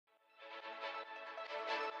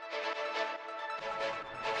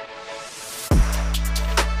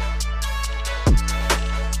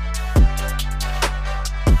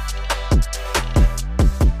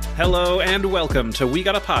hello, and welcome to We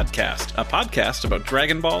Got a podcast about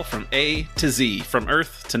Dragon Ball from A to Z. From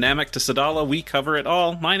Earth to Namek to Sadala, we cover it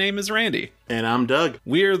all. My name is Randy. And I'm Doug.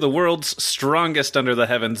 We're the world's strongest under the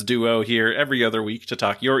heavens duo here every other week to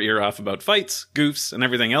talk your ear off about fights, goofs, and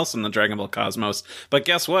everything else in the Dragon Ball cosmos. But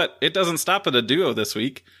guess what? It doesn't stop at a duo this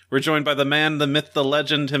week. We're joined by the man, the myth, the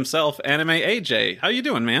legend himself, Anime AJ. How you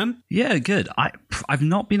doing, man? Yeah, good. I've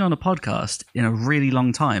not been on a podcast in a really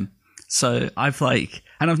long time. So I've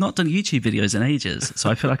not done YouTube videos in ages. So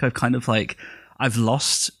I feel like I've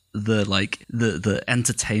lost the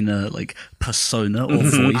entertainer persona or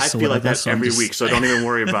voice. I feel like that every week, so don't even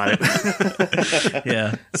worry about it.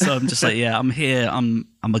 Yeah. So I'm just I'm here. I'm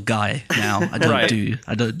a guy now. I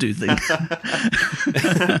don't do things.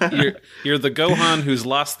 You're the Gohan who's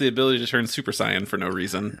lost the ability to turn Super Saiyan for no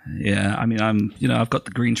reason. Yeah. I mean, I've got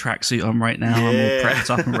the green tracksuit on right now. Yeah. I'm all prepped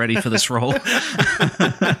up and ready for this role.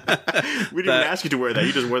 We didn't even ask you to wear that.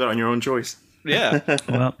 You just wore that on your own choice. Yeah.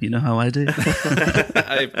 Well, you know how I do.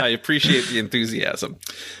 I appreciate the enthusiasm.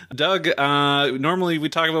 Doug, normally we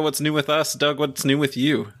talk about what's new with us. Doug, what's new with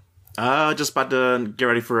you? Just about to get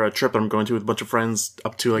ready for a trip that I'm going to with a bunch of friends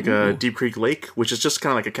up to a Deep Creek Lake, which is just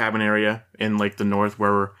kind of like a cabin area in the north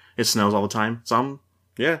where it snows all the time. So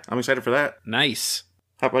I'm excited for that. Nice.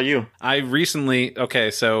 How about you?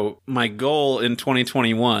 So my goal in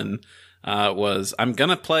 2021 was I'm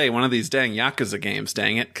gonna play one of these dang Yakuza games,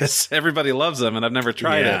 dang it, because everybody loves them and I've never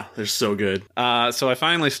tried it. Yeah, they're so good. So I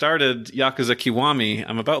finally started Yakuza Kiwami.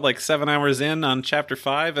 I'm about 7 hours in on chapter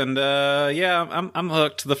 5, and I'm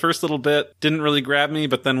hooked. The first little bit didn't really grab me,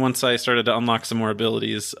 but then once I started to unlock some more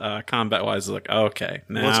abilities, combat-wise, okay,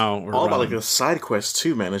 now we're all running. about the side quests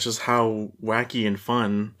too, man. It's just how wacky and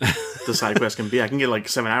fun the side quests can be. I can get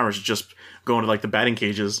 7 hours just going to the batting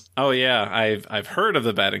cages. Oh yeah, I've heard of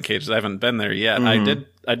the batting cages. I haven't been there yet. Mm-hmm.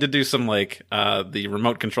 I did do some the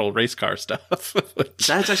remote control race car stuff. That's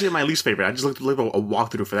actually my least favorite. I just looked at a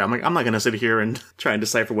walkthrough for that. I'm not gonna sit here and try and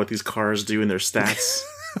decipher what these cars do and their stats.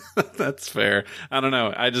 That's fair. I don't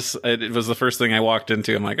know. It was the first thing I walked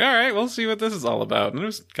into. I'm like, all right, we'll see what this is all about, and it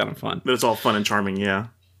was kind of fun. But it's all fun and charming, yeah.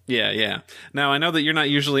 Yeah. Now, I know that you're not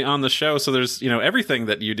usually on the show, so there's, everything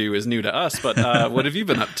that you do is new to us, but what have you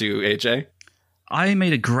been up to, AJ? I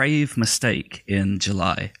made a grave mistake in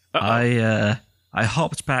July. Uh-oh. I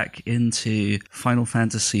hopped back into Final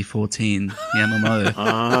Fantasy XIV, the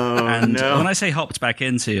MMO. When I say hopped back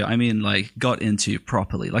into, I mean got into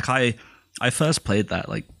properly. I first played that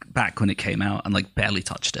back when it came out and barely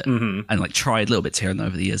touched it, and tried little bits here and there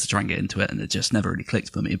over the years to try and get into it, and it just never really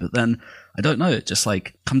clicked for me. But then I don't know, just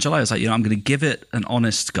come July, I was I'm going to give it an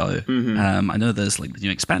honest go. I know there's the new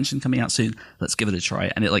expansion coming out soon. Let's give it a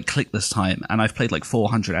try, and it clicked this time. And I've played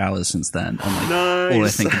 400 hours since then. And nice. All I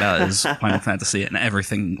think about is Final Fantasy, and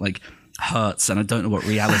everything hurts, and I don't know what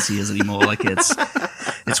reality is anymore.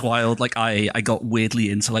 It's wild. I got weirdly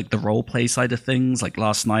into the role play side of things.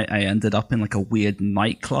 Last night I ended up in a weird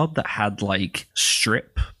nightclub that had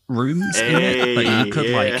strip rooms in it that you could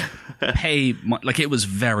pay. It was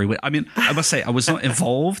very weird. I mean, I must say I was not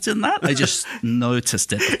involved in that. I just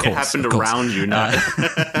noticed it. Of course, it happened around you, not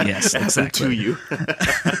yes, exactly to you.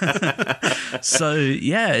 So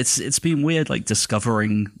yeah, it's been weird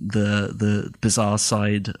discovering the bizarre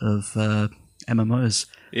side of MMOs.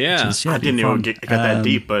 Yeah, I didn't even get that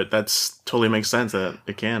deep, but that's totally makes sense that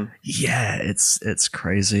it can. Yeah, it's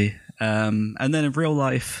crazy. And then in real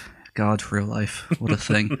life, what a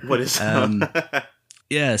thing! What is?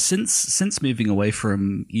 Yeah, since moving away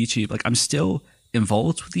from YouTube, I'm still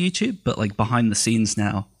involved with YouTube, but behind the scenes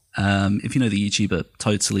now. If you know the YouTuber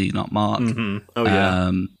Totally Not Mark, oh yeah,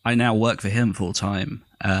 I now work for him full time,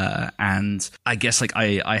 and I guess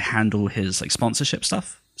I handle his sponsorship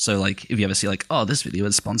stuff. So if you ever see this video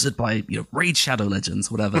is sponsored by Raid Shadow Legends,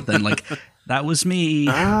 whatever, then that was me.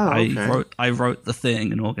 Okay. I wrote the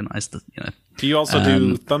thing and organized the Do you also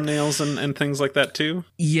do thumbnails and things like that too?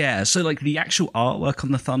 Yeah, so the actual artwork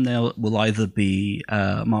on the thumbnail will either be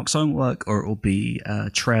Mark's own work or it will be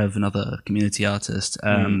Trev, another community artist.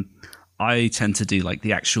 I tend to do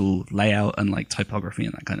the actual layout and typography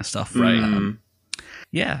and that kind of stuff. Right.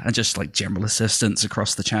 Yeah, and just general assistance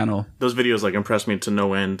across the channel. Those videos impress me to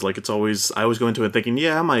no end. I always go into it thinking,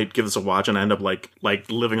 I might give this a watch, and I end up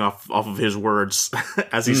living off of his words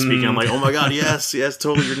as he's speaking. I'm oh my god, yes,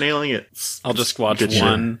 totally, you're nailing it. I'll just watch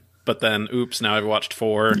one, but then oops, now I've watched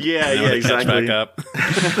 4. Yeah, exactly. Catch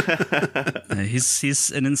back up.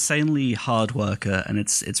 He's an insanely hard worker, and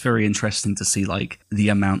it's very interesting to see the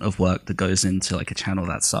amount of work that goes into a channel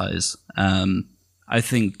that size. I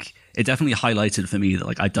think it definitely highlighted for me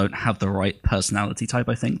that I don't have the right personality type,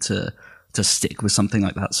 I think, to to stick with something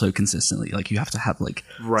like that so consistently. Like you have to have like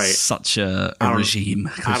such a regime.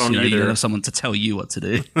 I don't either. You don't have someone to tell you what to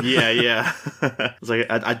do. Yeah. It's like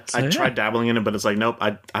I tried dabbling in it, but it's like nope.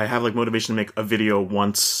 I have like motivation to make a video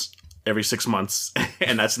once every 6 months,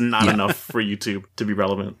 and that's not enough for YouTube to be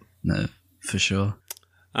relevant. No, for sure.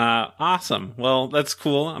 Awesome. Well, that's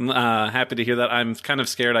cool. I'm happy to hear that. I'm kind of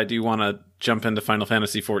scared. I do want to jump into Final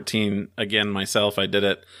Fantasy XIV again myself. I did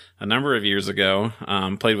it a number of years ago,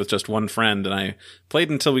 played with just one friend, and I played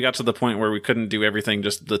until we got to the point where we couldn't do everything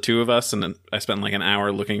just the two of us, and then I spent like an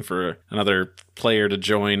hour looking for another player to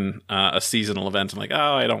join a seasonal event. I'm like,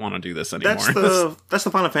 oh, I don't want to do this anymore. That's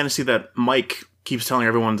the Final Fantasy that Mike keeps telling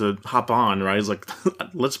everyone to hop on, right? He's like,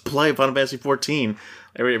 let's play Final Fantasy XIV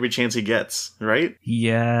every chance he gets, right?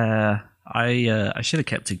 Yeah. I should have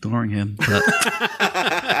kept ignoring him, but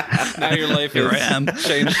now your life is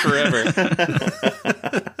changed forever.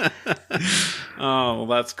 Oh, well,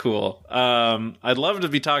 that's cool. I'd love to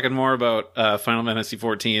be talking more about Final Fantasy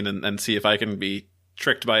XIV and see if I can be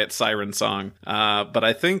tricked by its siren song. But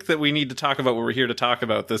I think that we need to talk about what we're here to talk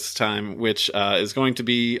about this time, which is going to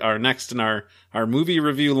be our next in our movie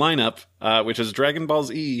review lineup, which is Dragon Ball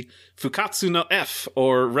Z Fukatsu no F,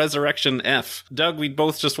 or Resurrection F. Doug, we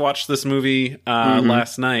both just watched this movie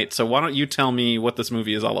last night, so why don't you tell me what this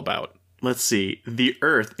movie is all about? Let's see. The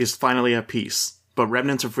Earth is finally at peace, but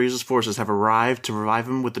remnants of Frieza's forces have arrived to revive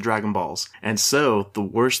him with the Dragon Balls. And so, the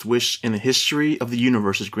worst wish in the history of the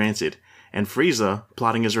universe is granted. And Frieza,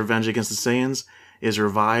 plotting his revenge against the Saiyans, is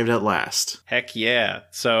revived at last. Heck yeah.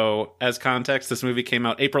 So, as context, this movie came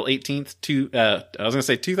out April 18th, I was going to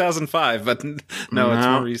say 2005, but no, it's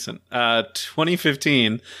more recent.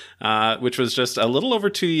 2015, which was just a little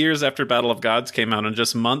over 2 years after Battle of Gods came out and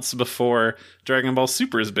just months before Dragon Ball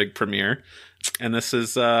Super's big premiere. And this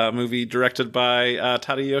is a movie directed by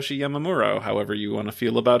Tadayoshi Yamamuro, however you want to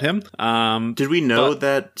feel about him. Did we know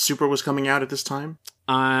that Super was coming out at this time?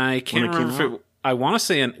 I can't remember. I want to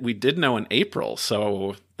say we did know in April,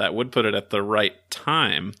 so that would put it at the right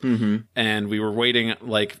time. Mm-hmm. And we were waiting,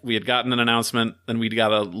 like, we had gotten an announcement, and we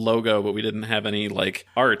got a logo, but we didn't have any, like,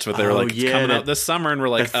 art. But they were like, it's coming out this summer, and we're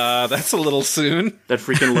like, that's a little soon. That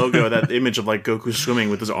freaking logo, that image of, like, Goku swimming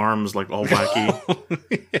with his arms, like, all wacky.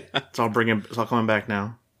 Yeah. It's all coming back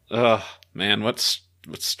now. Oh, man, what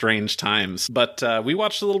strange times. But we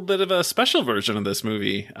watched a little bit of a special version of this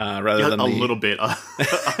movie rather than little bit,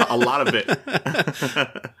 a lot of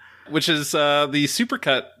it. Which is the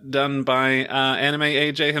supercut done by Anime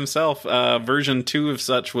AJ himself. Version 2 of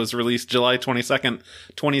such was released July 22nd,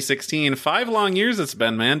 2016. 5 long years it's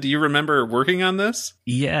been, man. Do you remember working on this?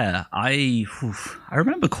 Yeah, I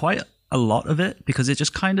remember quite a lot of it because it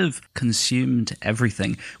just kind of consumed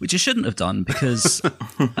everything, which it shouldn't have done because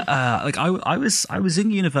like I was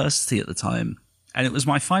in university at the time and it was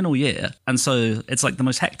my final year, and so it's like the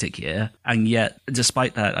most hectic year, and yet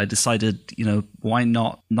despite that I decided, why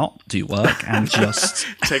not do work and just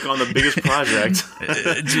take on the biggest project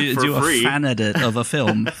do a fan edit of a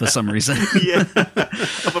film for some reason. Yeah,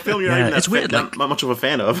 of a film you're not even weird, not much of a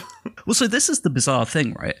fan of. Well, so this is the bizarre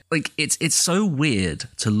thing, right? Like, it's so weird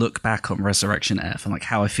to look back on Resurrection F and like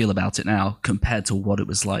how I feel about it now compared to what it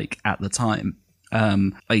was like at the time.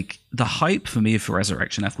 Like the hype for me for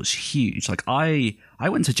Resurrection F was huge. Like I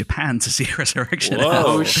went to Japan to see Resurrection F.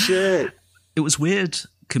 Oh shit! It was weird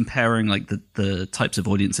comparing like the types of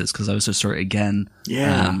audiences because I also saw it again.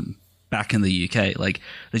 Yeah. Back in the UK, like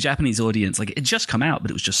the Japanese audience, like it just come out,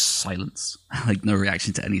 but it was just silence, like no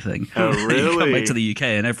reaction to anything. Oh really? You come back to the UK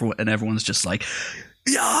and everyone's just like,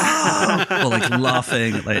 yeah, or like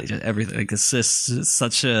laughing, like everything. Like it's just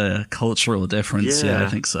such a cultural difference. Yeah, I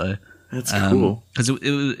think so. That's cool. Because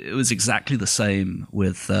it was exactly the same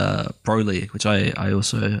with Broly, which I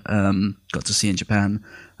also got to see in Japan.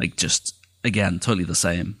 Like just again, totally the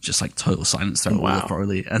same. Just like total silence throughout all of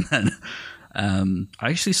Broly, and then. I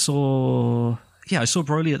actually saw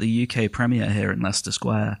Broly at the UK premiere here in Leicester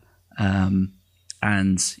Square.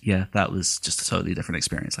 And yeah, that was just a totally different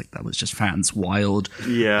experience. Like that was just fans wild.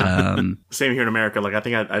 Yeah. Same here in America. Like I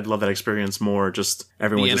think I'd love that experience more. Just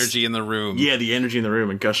everyone. The energy in the room. Yeah, the energy in the room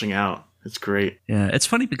and gushing out. It's great. Yeah, it's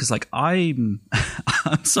funny because like I'm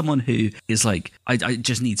someone who is like I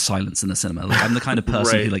just need silence in the cinema. Like I'm the kind of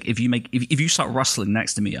person who like if you start rustling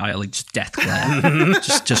next to me, I like just death glare.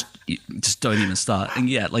 just don't even start. And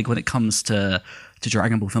yeah, like when it comes to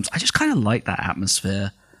Dragon Ball films, I just kind of like that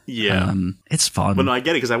atmosphere. Yeah. It's fun. But no, I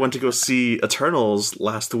get it, because I went to go see Eternals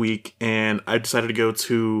last week, and I decided to go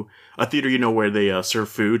to a theater, where they serve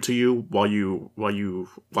food to you while you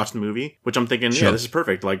watch the movie, which I'm thinking, Sure. yeah, this is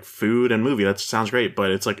perfect. Like, food and movie, that sounds great.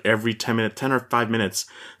 But it's like every 10 or 5 minutes,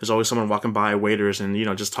 there's always someone walking by, waiters, and,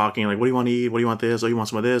 just talking, like, what do you want to eat? What do you want this? Oh, you want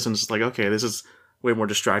some of this? And it's just like, okay, this is way more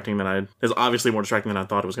distracting it's obviously more distracting than I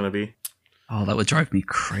thought it was going to be. Oh, that would drive me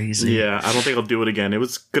crazy. Yeah, I don't think I'll do it again. It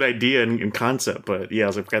was a good idea in concept, but yeah, I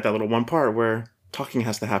was like, forgot that little one part where talking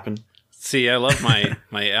has to happen. See, I love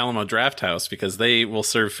my Alamo Draft House because they will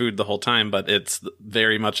serve food the whole time, but it's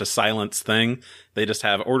very much a silence thing. They just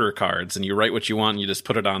have order cards, and you write what you want, and you just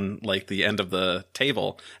put it on like the end of the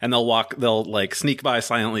table, and they'll like sneak by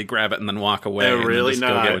silently, grab it, and then walk away. Oh, really? And then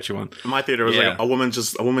just go get what you want. My theater was like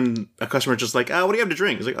a customer just like, oh, what do you have to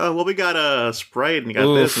drink? It's like, oh, well, we got a Sprite and you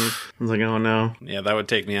got this, and I was like, oh no. Yeah, that would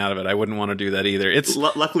take me out of it. I wouldn't want to do that either. It's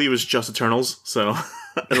luckily it was just Eternals, so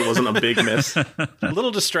it wasn't a big miss.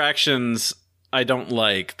 Little distractions I don't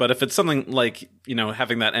like, but if it's something like,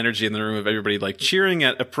 having that energy in the room of everybody like cheering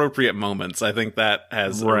at appropriate moments, I think that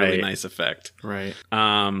has a really nice effect. Right.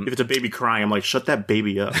 If it's a baby crying, I'm like, shut that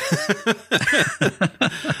baby up.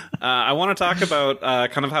 I want to talk about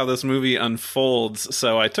kind of how this movie unfolds.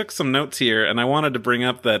 So I took some notes here, and I wanted to bring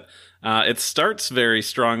up that it starts very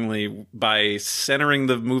strongly by centering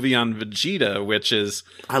the movie on Vegeta, which is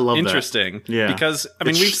interesting. That. Yeah. Because,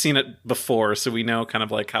 we've seen it before, so we know kind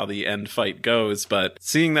of like how the end fight goes. But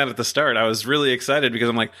seeing that at the start, I was really excited because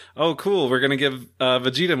I'm like, oh, cool, we're going to give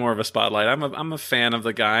Vegeta more of a spotlight. I'm a fan of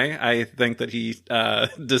the guy. I think that he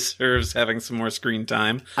deserves having some more screen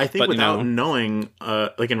time. I think without knowing,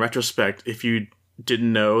 like in retrospect, if you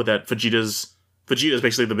didn't know that Vegeta is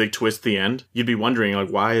basically the big twist at the end, you'd be wondering, like,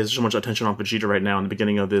 why is there so much attention on Vegeta right now in the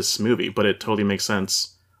beginning of this movie? But it totally makes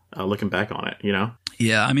sense looking back on it,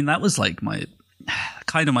 Yeah, that was like my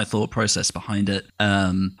thought process behind it.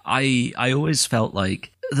 I always felt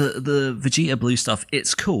like the Vegeta Blue stuff,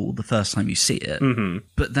 it's cool the first time you see it. Mm-hmm.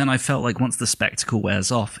 But then I felt like once the spectacle wears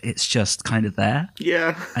off, it's just kind of there.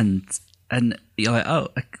 Yeah. And you're like, oh,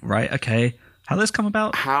 right, okay. How did this come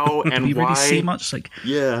about? How and you why? Really see much? Like,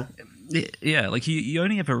 yeah. Yeah, like you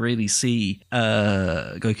only ever really see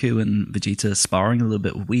Goku and Vegeta sparring a little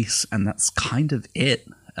bit with Whis, and that's kind of it.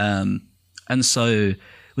 And so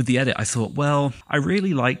with the edit, I thought, well, I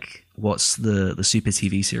really like what the Super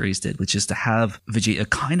TV series did, which is to have Vegeta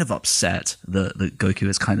kind of upset that Goku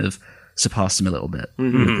has kind of surpassed him a little bit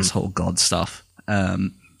with this whole God stuff.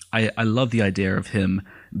 I love the idea of him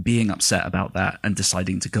being upset about that and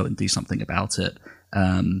deciding to go and do something about it.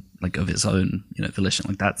 Like of its own, volition.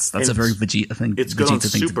 Like that's a very Vegeta thing. It's good on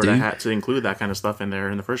Super to include that kind of stuff in there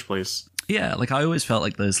in the first place. Yeah, like I always felt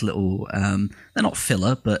like those little, they're not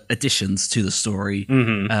filler, but additions to the story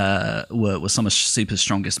were some of Super's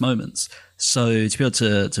strongest moments. So to be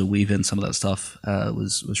able to weave in some of that stuff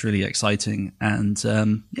was really exciting. And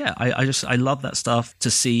I love that stuff, to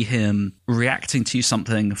see him reacting to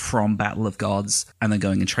something from Battle of Gods and then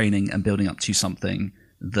going and training and building up to something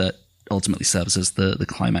that ultimately serves as the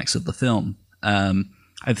climax of the film.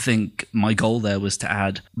 I think my goal there was to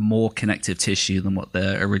add more connective tissue than what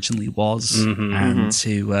there originally was,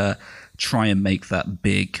 to try and make that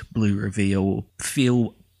big blue reveal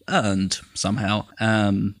feel earned somehow.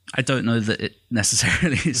 I don't know that it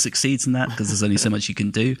necessarily succeeds in that, because there's only so much you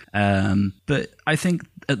can do. But I think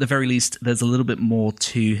at the very least, there's a little bit more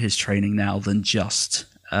to his training now than just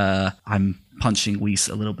I'm punching Whis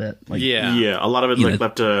a little bit. Like, yeah, a lot of it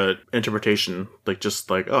left to interpretation. Like,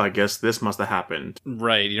 just like, oh, I guess this must have happened.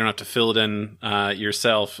 Right, you don't have to fill it in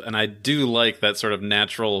yourself. And I do like that sort of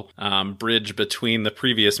natural bridge between the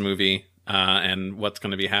previous movie and what's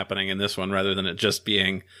going to be happening in this one, rather than it just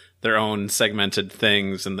being their own segmented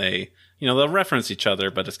things, and they'll reference each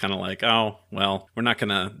other, but it's kind of like, oh, well, we're not going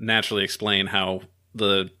to naturally explain how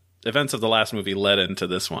the events of the last movie led into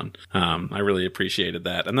this one. I really appreciated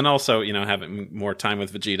that. And then also, having more time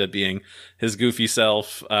with Vegeta being his goofy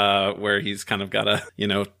self, where he's kind of got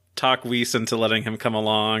to, talk Whis into letting him come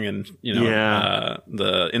along, and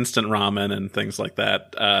the instant ramen and things like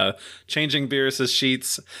that. Changing Beerus's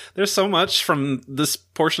sheets. There's so much from this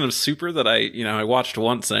portion of Super that I watched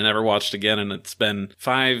once and I never watched again, and it's been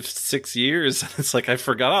 5-6 years. It's like I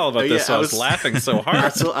forgot all about this, so I was laughing so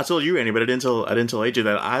hard. I told you, Andy, but I didn't tell AJ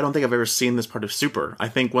that I don't think I've ever seen this part of Super. I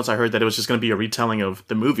think once I heard that it was just going to be a retelling of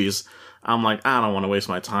the movies, I'm like, I don't want to waste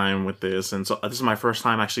my time with this. And so this is my first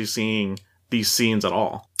time actually seeing these scenes at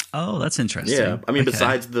all. Oh, that's interesting. Yeah,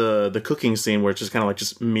 besides the cooking scene where it's just kind of like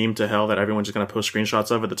just meme to hell that everyone's just going to post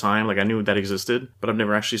screenshots of at the time. Like, I knew that existed, but I've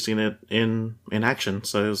never actually seen it in action.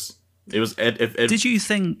 So it was It was. Did you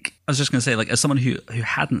think? I was just going to say, like, as someone who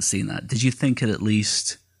hadn't seen that, did you think it at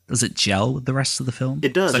least does it gel with the rest of the film?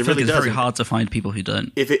 It does. I it feel really like it's does. very hard to find people who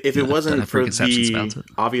don't. If it wasn't for the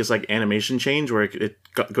obvious like animation change where it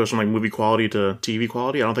goes from like movie quality to TV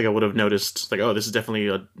quality, I don't think I would have noticed like, oh, this is definitely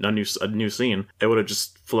a new scene. It would have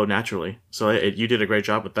just flowed naturally. So you did a great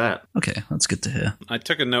job with that. Okay, that's good to hear. I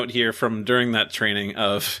took a note here from during that training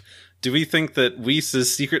of, do we think that Whis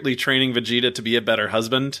is secretly training Vegeta to be a better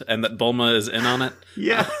husband and that Bulma is in on it?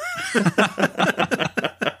 Yeah.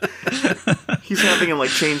 He's having him like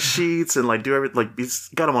change sheets and like do everything. Like he's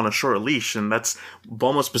got him on a short leash, and that's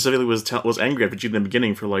Bulma specifically was angry at Vegeta in the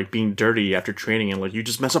beginning for like being dirty after training and like, you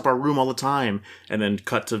just mess up our room all the time. And then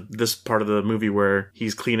cut to this part of the movie where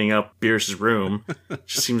he's cleaning up Beerus's room.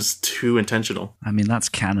 Just seems too intentional. I mean, that's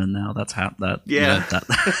canon now. That's that. Yeah,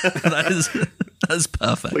 that's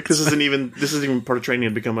perfect. Like this isn't even part of training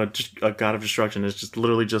to become a god of destruction. It's just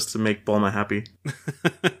literally just to make Bulma happy.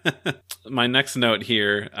 My next note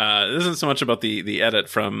here, this isn't so much about the edit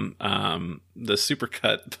from the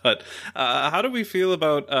supercut, but how do we feel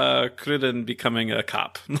about Krillin becoming a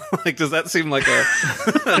cop? Like, does that seem like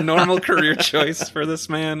a normal career choice for this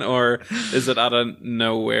man, or is it out of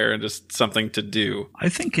nowhere and just something to do? I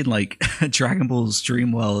think in like Dragon Ball's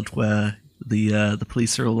Dream World where the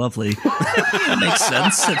police are all lovely. That makes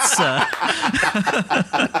sense.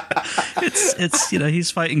 It's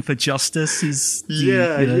he's fighting for justice. He's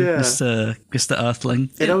Mr. Earthling.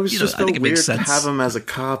 It always just felt weird to have him as a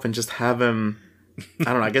cop and just have him, I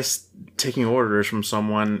don't know, I guess taking orders from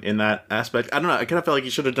someone in that aspect. I don't know. I kind of felt like he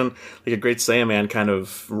should have done like a Great Saiyaman kind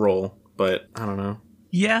of role, but I don't know.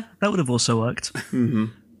 Yeah, that would have also worked. Mm-hmm.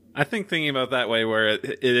 I think thinking about that way, where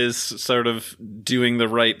it is sort of doing the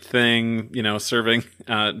right thing, serving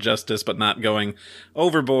justice, but not going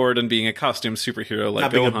overboard and being a costume superhero like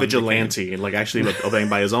not being Gohan a vigilante and like actually like obeying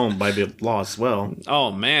by the law as well.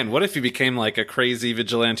 Oh man, what if he became like a crazy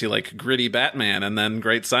vigilante, like gritty Batman, and then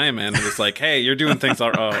Great Saiyaman was like, "Hey, you're doing things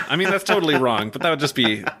all." I mean, that's totally wrong, but that would just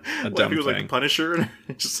be a dumb if he was thing. Like Punisher,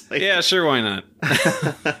 just like, yeah, sure, why not?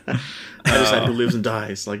 I decide who lives and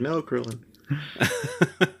dies. Like, no, Krillin.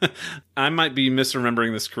 I might be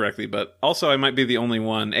misremembering this correctly, but also I might be the only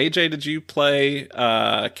one. AJ, did you play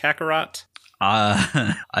Kakarot?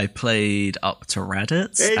 I played up to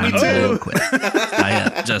Raditz. Hey, me too. Quit.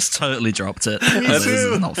 I just totally dropped it. This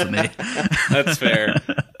is not for me. That's fair.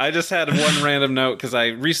 I just had one random note because I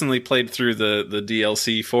recently played through the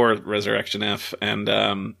DLC for Resurrection F,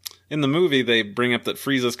 and in the movie, they bring up that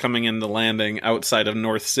Frieza's coming in the landing outside of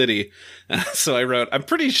North City. So I wrote, I'm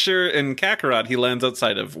pretty sure in Kakarot he lands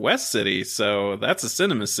outside of West City, so that's a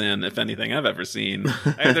cinema sin, if anything I've ever seen,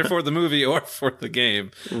 either for the movie or for the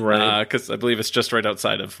game. Right. Because I believe it's just right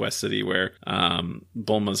outside of West City where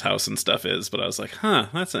Bulma's house and stuff is. But I was like,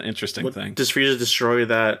 that's an interesting thing. Does Frieza destroy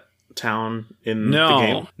that town in the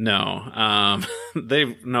game? No.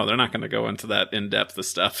 They're not going to go into that in-depth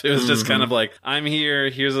stuff. It was just kind of like, I'm here,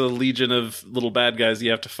 here's a legion of little bad guys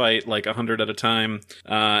you have to fight like 100 at a time,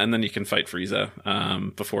 and then you can fight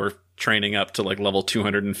Frieza before training up to like level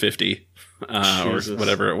 250 or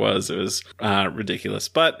whatever it was. It was ridiculous,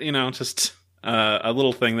 but just a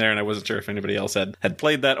little thing there, and I wasn't sure if anybody else had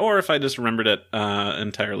played that or if I just remembered it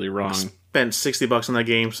entirely wrong. Spent $60 on that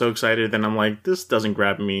game, so excited, then I'm like, this doesn't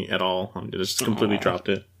grab me at all. I just completely dropped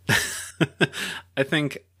it. I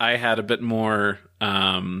think I had a bit more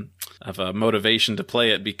of a motivation to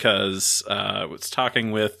play it because I was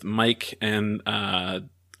talking with Mike and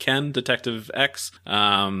Ken, Detective X,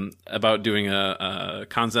 about doing a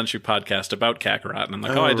Kanzenshuu podcast about Kakarot. And I'm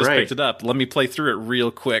like, I just picked it up. Let me play through it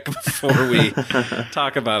real quick before we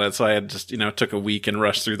talk about it. So I had just, took a week and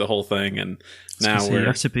rushed through the whole thing. And now you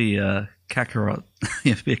have to be Kakarot.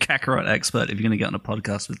 You have to be a Kakarot expert if you're going to get on a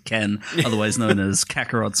podcast with Ken, otherwise known as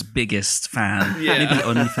Kakarot's biggest fan. Yeah. Maybe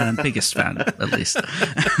only fan, biggest fan, at least.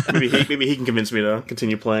 maybe he can convince me to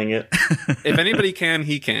continue playing it. If anybody can,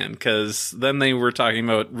 he can, because then they were talking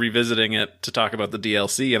about revisiting it to talk about the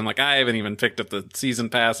DLC, and I'm like, I haven't even picked up the season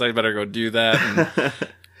pass. I better go do that. And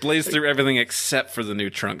blaze through everything except for the new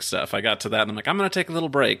Trunk stuff. I got to that, and I'm like, I'm going to take a little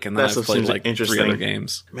break, and then I've played like 3 other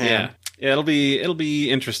games. Man. Yeah, it'll be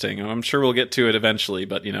interesting. I'm sure we'll get to it eventually,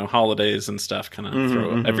 but holidays and stuff kind of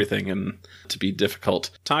throw everything in to be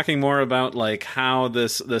difficult. Talking more about like how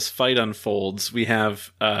this fight unfolds, we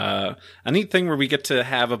have a neat thing where we get to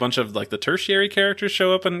have a bunch of like the tertiary characters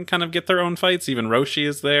show up and kind of get their own fights. Even Roshi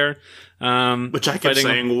is there. Which I kept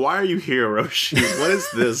saying, why are you here, Roshi? What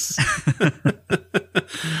is this?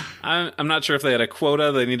 I'm not sure if they had a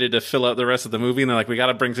quota. They needed to fill out the rest of the movie, and they're like, we got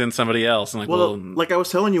to bring in somebody else. I'm like, like I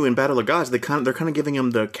was telling you in Battle of Gods, they're kind of giving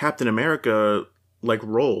him the Captain America like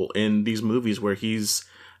role in these movies where he's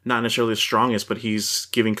not necessarily the strongest, but he's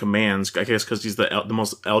giving commands. I guess because he's the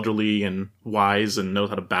most elderly and wise and knows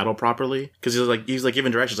how to battle properly. Because he's like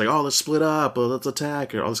giving directions, like, oh, let's split up, or let's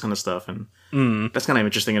attack, or all this kind of stuff. And that's kind of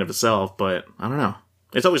interesting in of itself. But I don't know.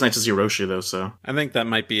 It's always nice to see Roshi though. So I think that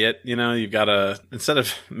might be it. You know, you've got to, instead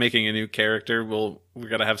of making a new character, we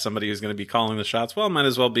got to have somebody who's going to be calling the shots. Well, it might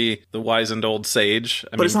as well be the wizened old sage.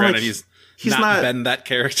 I mean, granted, he's not been that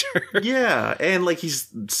character. Yeah, and like he's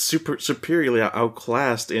superiorly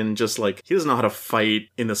outclassed in just like he doesn't know how to fight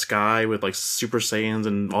in the sky with like Super Saiyans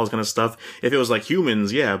and all this kind of stuff. If it was like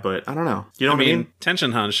humans, yeah, but I don't know. You know what I mean?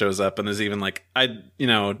 Tenshinhan shows up and is even like, I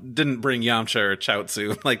didn't bring Yamcha or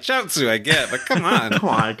Chaozu. Like Chaozu, I get, but come on, come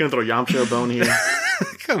on, I'm gonna throw Yamcha a bone here.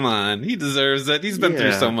 Come on, he deserves it. He's been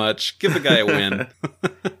through so much. Give the guy a win.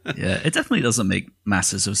 Yeah, it definitely doesn't make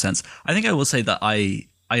masses of sense. I think I will say that I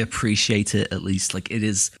appreciate it, at least. Like it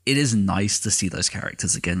is nice to see those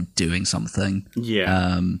characters again doing something.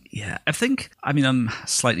 Yeah. I think, I mean, I'm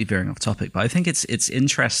slightly veering off topic, but I think it's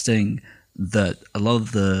interesting that a lot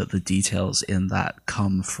of the details in that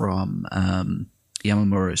come from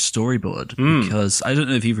Yamamura's storyboard, because I don't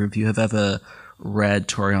know if either of you have ever read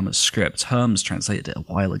Toriyama's script. Herms translated it a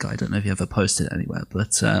while ago. I don't know if you ever posted it anywhere,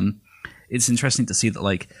 but it's interesting to see that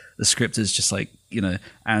like the script is just like,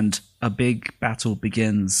 and a big battle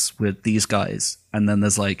begins with these guys, and then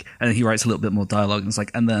there's like, and then he writes a little bit more dialogue, and it's like,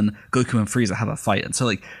 and then Goku and Frieza have a fight, and so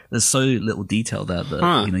like there's so little detail there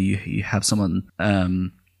that you have someone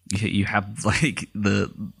you have like the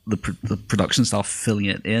production staff filling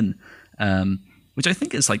it in, which I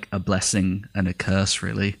think is like a blessing and a curse,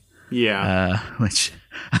 really. Yeah, which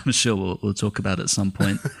I'm sure we'll talk about at some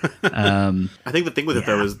point. I think the thing with it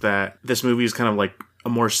though is that this movie is kind of like a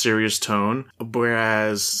more serious tone,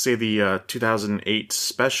 whereas say the 2008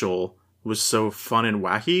 special was so fun and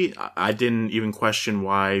wacky. I didn't even question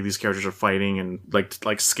why these characters are fighting and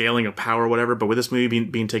like scaling of power or whatever. But with this movie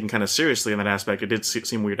being taken kind of seriously in that aspect, it did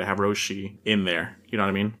seem weird to have Roshi in there. You know what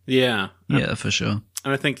I mean? Yeah, for sure.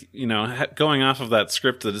 And I think, going off of that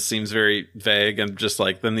script, that it seems very vague and just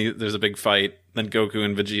like, then there's a big fight, then Goku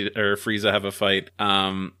and Vegeta or Frieza have a fight.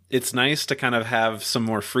 It's nice to kind of have some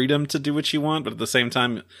more freedom to do what you want, but at the same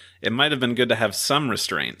time, it might have been good to have some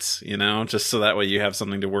restraints, just so that way you have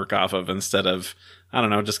something to work off of instead of, I don't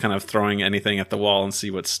know, just kind of throwing anything at the wall and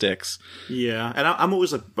see what sticks. Yeah, and I'm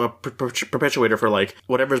always a perpetuator for like,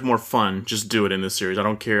 whatever's more fun, just do it in this series. I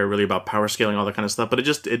don't care really about power scaling, all that kind of stuff, but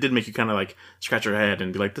it did make you kind of like scratch your head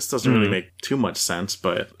and be like, this doesn't really make too much sense,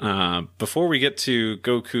 but... Before we get to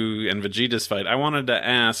Goku and Vegeta's fight, I wanted to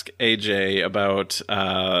ask AJ about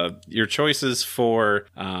your choices for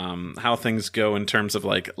how things go in terms of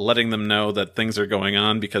like letting them know that things are going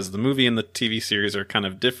on, because the movie and the TV series are kind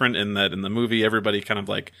of different in that in the movie, everybody kind of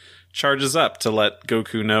like charges up to let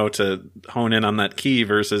Goku know to hone in on that ki,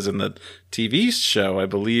 versus in the TV show, I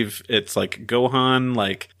believe it's like Gohan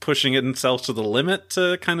like pushing it himself to the limit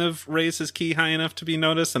to kind of raise his ki high enough to be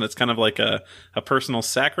noticed, and it's kind of like a personal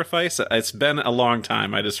sacrifice. It's been a long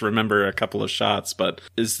time. I just remember a couple of shots, but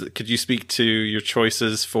could you speak to your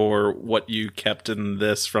choices for what you kept in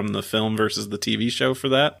this from the film versus the TV show for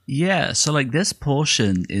that? Yeah, so like this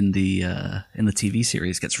portion in the TV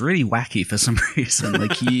series gets really wacky for some reason.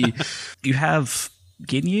 Like you have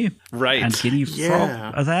Ginyu, right? And Ginyu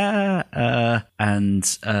Frog are there, and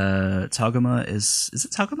Taguma is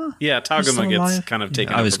it Taguma? Yeah, Taguma gets kind of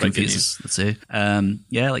taken. I was confused. Let's see.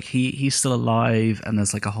 Like he's still alive, and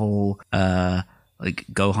there's like a whole like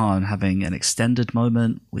Gohan having an extended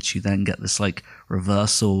moment, which you then get this like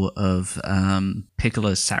reversal of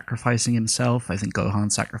Piccolo sacrificing himself. I think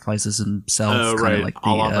Gohan sacrifices himself, kind of like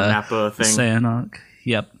the Nappa thing. Saiyan arc.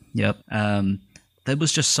 Yep. There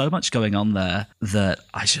was just so much going on there that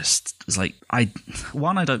I just was like, I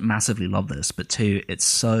don't massively love this, but two, it's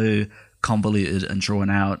so convoluted and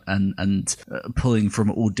drawn out and pulling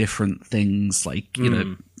from all different things, like,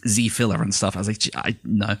 Z filler and stuff. I was like,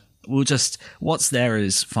 no. We'll just, what's there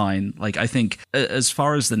is fine. Like, I think as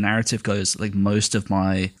far as the narrative goes, like most of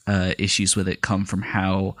my issues with it come from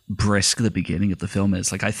how brisk the beginning of the film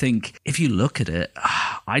is. Like, I think if you look at it,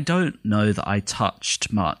 I don't know that I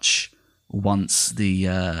touched much once the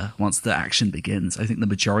action begins. I think the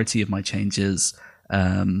majority of my changes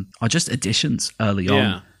are just additions early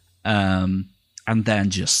on. And then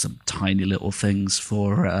just some tiny little things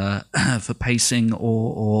for pacing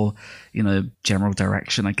or general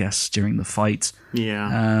direction, I guess, during the fight.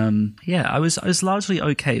 I was largely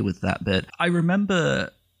okay with that bit. I remember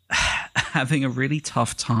having a really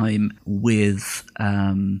tough time with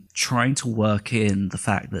trying to work in the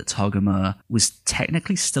fact that Togama was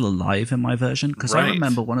technically still alive in my version, because I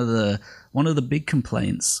remember one of the big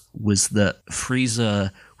complaints was that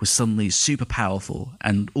Frieza was suddenly super powerful,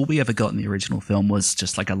 and all we ever got in the original film was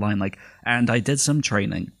just like a line like, "And I did some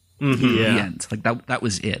training." The end. Like that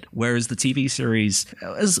was it. Whereas the TV series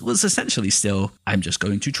was essentially still, I'm just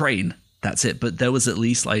going to train. That's it. But there was at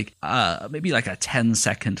least like maybe like a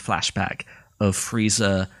 10-second flashback of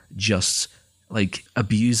Frieza just like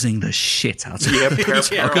abusing the shit out of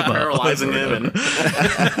paralyzing him and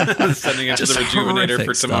sending him to the rejuvenator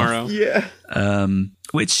for tomorrow. Yeah.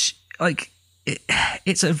 Which like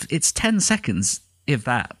it's 10 seconds if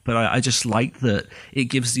that. But I just like that it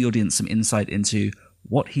gives the audience some insight into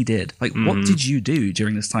what he did. Like, what did you do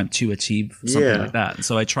during this time to achieve something like that? And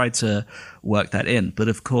so I tried to work that in. But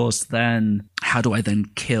of course, then how do I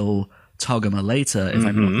then kill Togama later if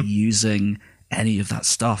I'm not using any of that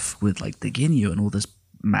stuff with like the Ginyu and all this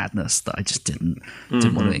madness that I just didn't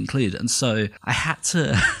want to include? And so I had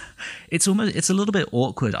to it's a little bit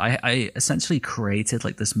awkward. I essentially created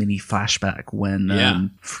like this mini flashback when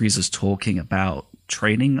Frieza's talking about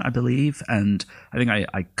training, I believe, and I think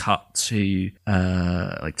I cut to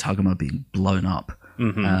like Togama being blown up,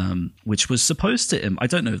 which was supposed to I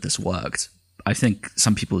don't know if this worked. I think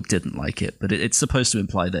some people didn't like it, but it's supposed to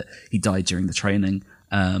imply that he died during the training.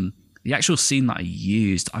 The actual scene that I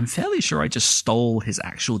used, I'm fairly sure I just stole his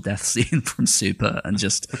actual death scene from Super and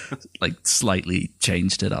just like slightly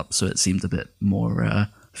changed it up so it seemed a bit more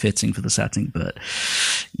fitting for the setting. But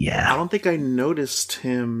yeah, I don't think I noticed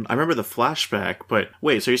him. I remember the flashback, but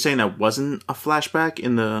wait, so you're saying that wasn't a flashback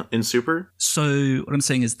in Super? So what I'm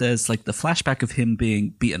saying is there's like the flashback of him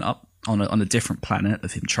being beaten up on a different planet,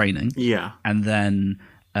 of him training. Yeah. And then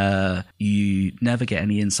you never get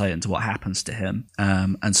any insight into what happens to him.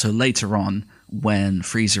 And so later on, when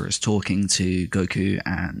Frieza is talking to Goku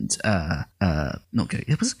and not Goku,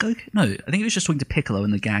 it was Goku. No, I think he was just talking to Piccolo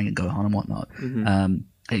and the gang and Gohan and whatnot.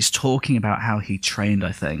 He's talking about how he trained,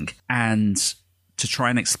 I think, and to try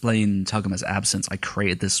and explain Togama's absence, I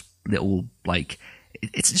created this little like.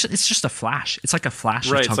 It's just a flash. It's like a flash.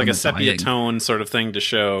 Right, it's like a sepia tone sort of thing to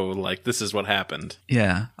show, like, this is what happened.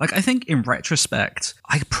 Yeah. Like, I think in retrospect,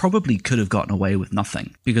 I probably could have gotten away with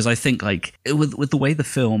nothing. Because I think, like, with the way the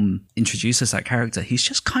film introduces that character, he's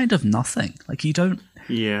just kind of nothing. Like, you don't...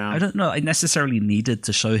 Yeah. I don't know. I necessarily needed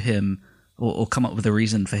to show him or come up with a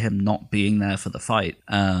reason for him not being there for the fight.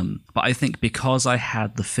 But I think because I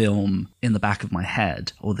had the film in the back of my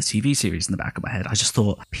head, or the TV series in the back of my head, I just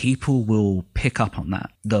thought people will pick up on that.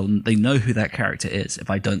 They know who that character is. If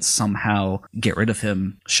I don't somehow get rid of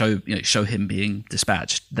him, show him being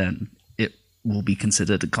dispatched, then it will be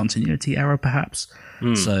considered a continuity error, perhaps.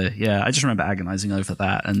 So yeah, I just remember agonizing over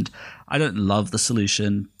that, and I don't love the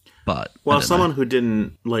solution. But well, someone who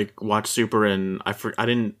didn't like watch Super, and I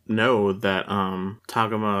didn't know that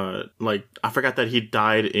Togama, like, I forgot that he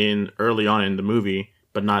died early on in the movie,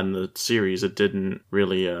 but not in the series. It didn't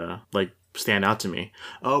really like stand out to me.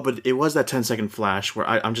 Oh, but it was that 10-second flash where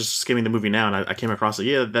I'm just skimming the movie now, and I came across it.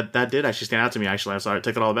 Yeah, that did actually stand out to me. Actually, I'm sorry, I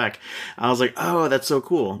take it all back. I was like, oh, that's so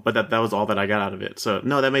cool. But that was all that I got out of it. So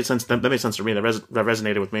no, that made sense. That made sense for me. That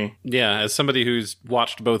resonated with me. Yeah, as somebody who's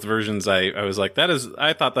watched both versions, I was like,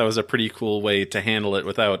 I thought that was a pretty cool way to handle it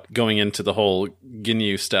without going into the whole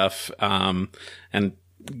Ginyu stuff, and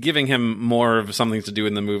giving him more of something to do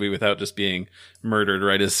in the movie without just being murdered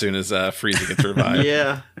right as soon as Frieza gets revived.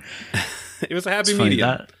 Yeah. It was a happy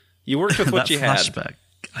medium. You worked with what you flashback,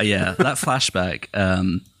 had. Yeah, that flashback,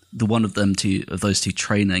 the one of those two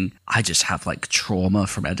training, I just have like trauma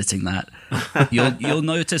from editing that. You'll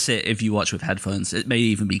notice it if you watch with headphones. It may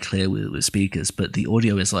even be clear with speakers, but the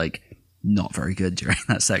audio is like not very good during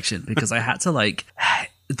that section because I had to like...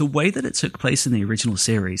 The way that it took place in the original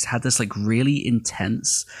series had this like really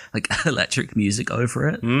intense like electric music over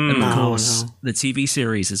it. And of course, the TV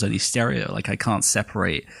series is only stereo. Like I can't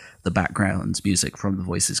separate the background music from the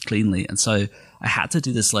voices cleanly. And so I had to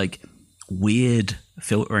do this like weird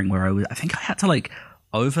filtering where I think I had to like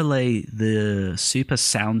overlay the Super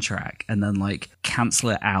soundtrack and then like cancel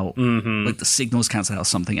it out, like the signals cancel out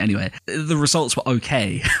something. Anyway, the results were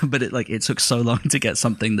okay, but it took so long to get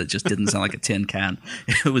something that just didn't sound like a tin can.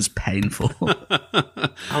 It was painful.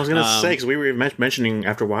 I was gonna say, because we were mentioning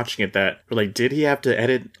after watching it that like, did he have to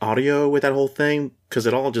edit audio with that whole thing? Because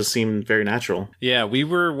it all just seemed very natural. Yeah, we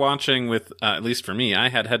were watching with, at least for me, I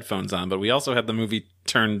had headphones on, but we also had the movie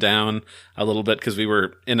turned down a little bit because we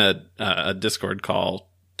were in a Discord call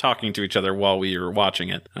talking to each other while we were watching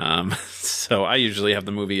it. So I usually have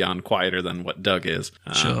the movie on quieter than what Doug is.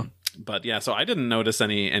 Sure. But yeah, so I didn't notice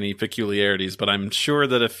any peculiarities, but I'm sure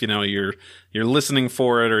that if, you're listening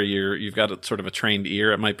for it or you've got a sort of a trained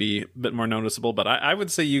ear, it might be a bit more noticeable. But I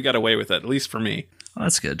would say you got away with it, at least for me. Oh,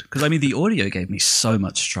 that's good, because the audio gave me so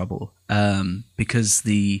much trouble because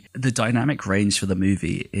the dynamic range for the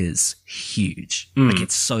movie is huge. Like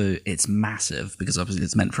it's massive because obviously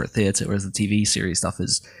it's meant for a theater, whereas the TV series stuff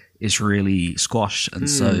is really squashed, and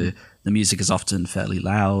so the music is often fairly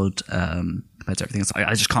loud compared to everything else.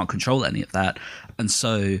 I just can't control any of that, and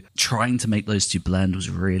so trying to make those two blend was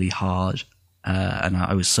really hard. And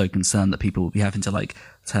I was so concerned that people would be having to like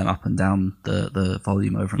turn up and down the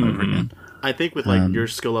volume over and over again. I think with like your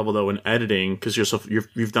skill level though in editing, because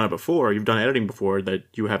you've done it before, you've done editing before, that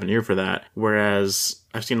you have an ear for that. Whereas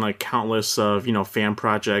I've seen like countless of fan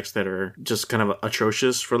projects that are just kind of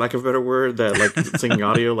atrocious, for lack of a better word, that like singing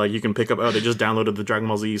audio, like you can pick up, they just downloaded the Dragon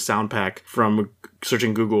Ball Z sound pack from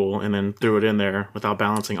searching Google and then threw it in there without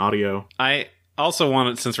balancing audio. I also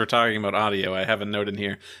wanted, since we're talking about audio, I have a note in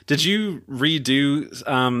here. Did you redo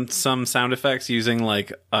some sound effects using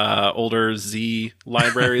like older Z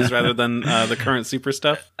libraries rather than the current Super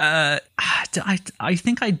stuff? I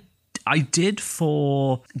think I did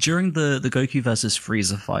for during the Goku versus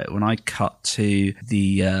Frieza fight when I cut to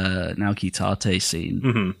the Naoki Tate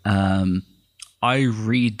scene. I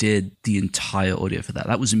redid the entire audio for that.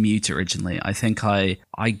 That was mute originally. I think I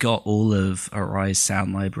got all of Arai's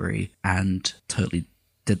sound library and totally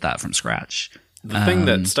did that from scratch. The thing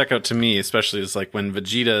that stuck out to me especially is like when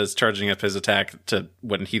Vegeta is charging up his attack to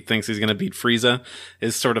when he thinks he's going to beat Frieza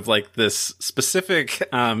is sort of like this specific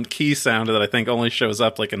key sound that I think only shows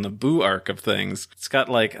up like in the Boo arc of things. It's got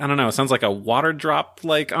like, I don't know, it sounds like a water drop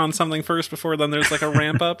like on something first before then there's like a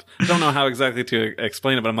ramp up. I don't know how exactly to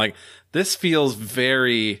explain it, but I'm like, this feels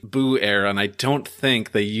very Boo era, and I don't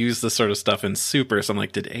think they use this sort of stuff in Super. So I'm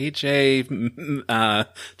like, did AJ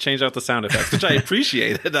change out the sound effects, which I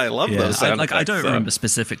appreciated. I love those sound effects. I don't remember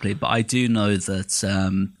specifically, but I do know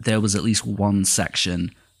that there was at least one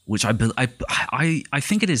section which I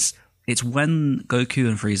think it's when Goku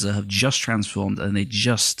and Frieza have just transformed and they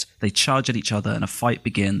charge at each other and a fight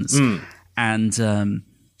begins. And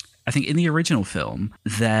I think in the original film,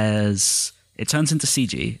 it turns into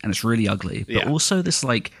CG and it's really ugly, but also this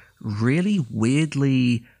like really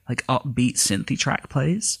weirdly like upbeat synthy track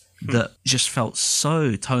plays that just felt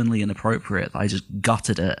so tonally inappropriate that I just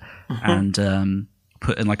gutted it and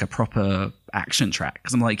put in like a proper action track,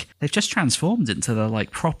 because I'm like, they've just transformed into the like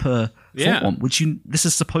proper form. This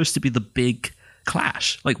is supposed to be the big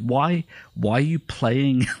clash. Like why are you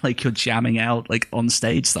playing like you're jamming out like on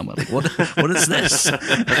stage somewhere? Like what is this?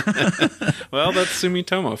 Well, that's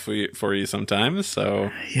Sumitomo for you sometimes. So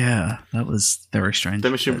yeah, that was very strange. That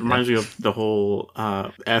machine reminds me of the whole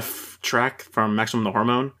F track from Maximum the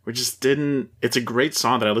Hormone, which just didn't. It's a great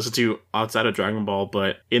song that I listened to outside of Dragon Ball,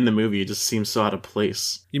 but in the movie, it just seems so out of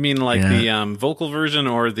place. You mean like the vocal version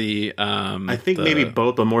or the? I think maybe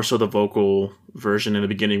both, but more so the vocal version in the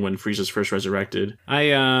beginning when Frieza's first resurrected.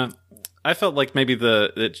 I felt like maybe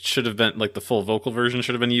it should have been like the full vocal version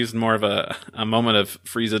should have been used more of a moment of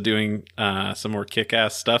Frieza doing some more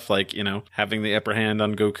kick-ass stuff, like, having the upper hand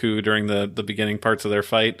on Goku during the beginning parts of their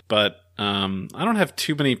fight. But I don't have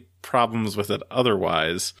too many problems with it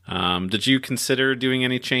otherwise. Did you consider doing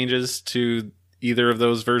any changes to either of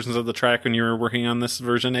those versions of the track when you were working on this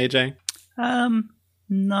version, AJ?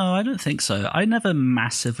 No, I don't think so. I never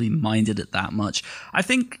massively minded it that much. I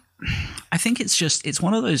think it's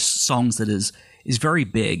one of those songs that is very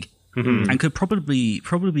big and could probably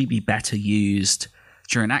be better used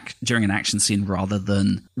during an action scene rather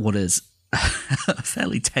than what is a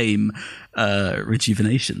fairly tame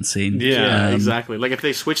rejuvenation scene. Yeah, exactly. Like if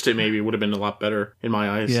they switched it, maybe it would have been a lot better in my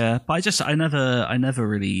eyes. Yeah, but I never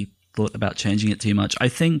really thought about changing it too much. I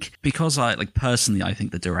think because I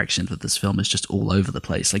think the direction for this film is just all over the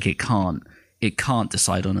place. Like it can't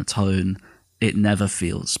decide on a tone. It never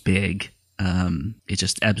feels big. It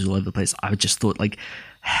just ebbs all over the place. I just thought like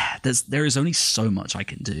there is only so much I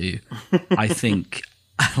can do. I think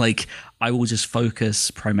like I will just focus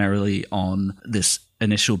primarily on this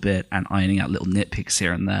initial bit and ironing out little nitpicks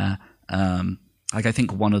here and there. Like I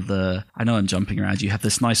think I know I'm jumping around. You have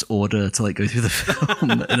this nice order to like go through the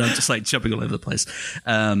film, and I'm just like jumping all over the place.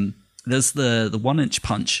 There's the 1-inch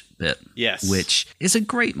punch bit, yes, which is a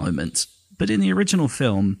great moment. But in the original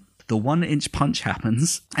film, the 1-inch punch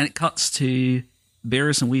happens, and it cuts to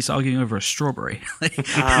Beerus and Whis arguing over a strawberry. Like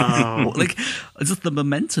it's just the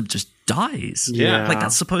momentum just dies. Yeah. Like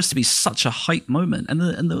that's supposed to be such a hype moment. And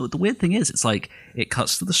the weird thing is, it's like it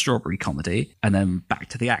cuts to the strawberry comedy and then back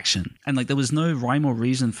to the action. And like there was no rhyme or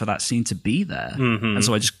reason for that scene to be there. And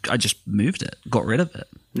so I just moved it, got rid of it.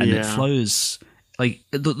 And it flows. Like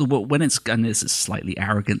when it's, and this is slightly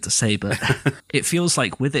arrogant to say, but it feels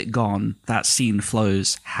like with it gone, that scene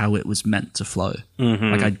flows how it was meant to flow.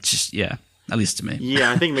 Like at least to me.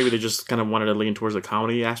 Yeah, I think maybe they just kind of wanted to lean towards the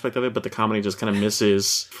comedy aspect of it, but the comedy just kind of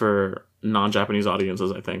misses for non-Japanese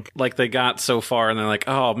audiences, I think. Like they got so far and they're like,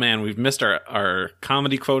 oh man, we've missed our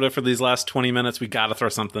comedy quota for these last 20 minutes. We got to throw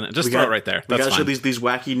something. Just throw it right there. We That's got to show these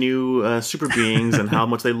wacky new super beings and how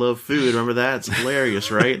much they love food. Remember that? It's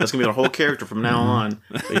hilarious, right? That's going to be their whole character from now on.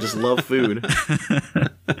 They just love food.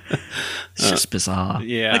 It's just bizarre.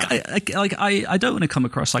 Yeah. I don't want to come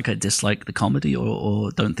across like I dislike the comedy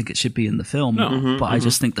or don't think it should be in the film, but I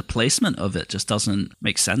just think the placement of it just doesn't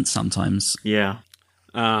make sense sometimes. Yeah.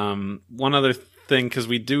 One other thing, because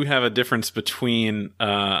we do have a difference between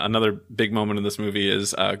another big moment in this movie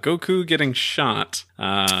is Goku getting shot.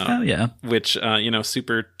 Which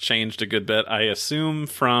Super changed a good bit. I assume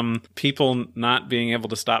from people not being able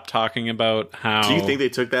to stop talking about how. Do you think they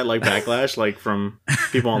took that like backlash, like from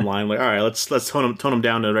people online, like, all right, let's tone him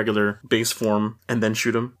down to regular base form and then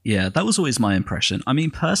shoot him? Yeah, that was always my impression. I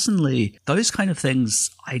mean, personally, those kind of things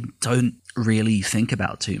I don't really think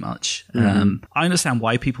about too much. I understand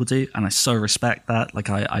why people do, and I so respect that. Like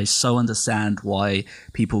I so understand why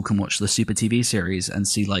people can watch the Super TV series and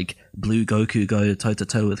see like Blue Goku go toe to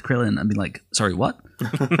toe with Krillin and be like, sorry, what?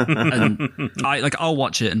 And I'll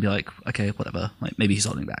watch it and be like, okay, whatever, like maybe he's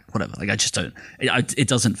holding back, whatever. Like I just don't, it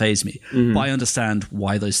doesn't faze me. But I understand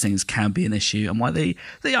why those things can be an issue and why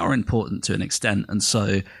they are important to an extent. And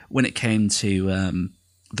so when it came to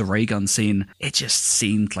the ray gun scene, it just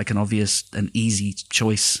seemed like an obvious and easy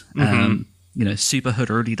choice. Super had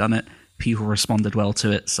already done it. People responded well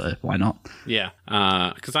to it, so why not? Yeah.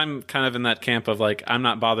 Because I'm kind of in that camp of like, I'm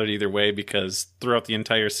not bothered either way, because throughout the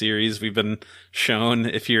entire series, we've been shown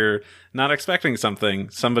if you're not expecting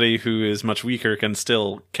something, somebody who is much weaker can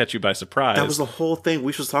still catch you by surprise. That was the whole thing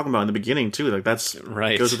we was talking about in the beginning, too. Like, that's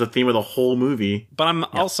right. Goes with the theme of the whole movie. But I'm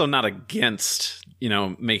also not against,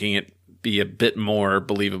 making it be a bit more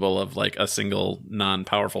believable of like a single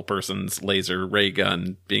non-powerful person's laser ray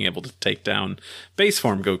gun being able to take down base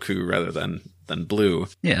form Goku rather than Blue.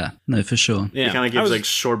 Yeah, no, for sure. Yeah, it kind of gives like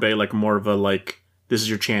Sorbet like more of a like, this is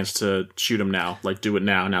your chance to shoot him now. Like, do it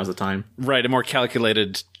now. Now's the time. Right, a more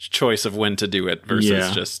calculated choice of when to do it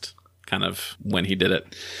versus just kind of when he did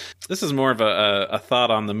it. This is more of a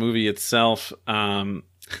thought on the movie itself.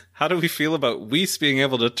 How do we feel about Whis being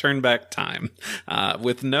able to turn back time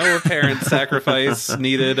with no apparent sacrifice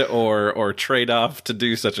needed or trade-off to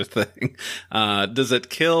do such a thing? Does it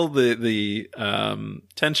kill the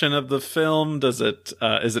tension of the film? Is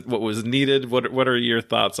it what was needed? What are your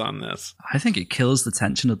thoughts on this? I think it kills the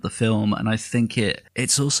tension of the film, and I think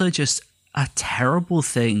it's also just a terrible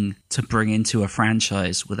thing to bring into a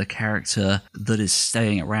franchise with a character that is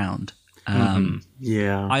staying around.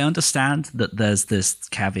 I understand that there's this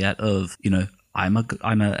caveat of, I'm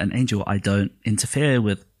an angel. I don't interfere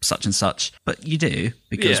with such and such, but you do,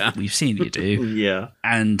 because we've seen you do. Yeah.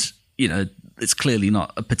 And, it's clearly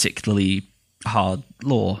not a particularly hard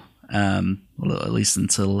law. Well, at least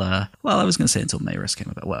until, I was going to say until Mayris came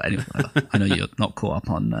about. Well, anyway, I know you're not caught up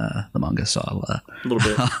on the manga, so I'll, a little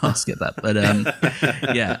bit. I'll skip that. But,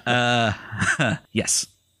 yes.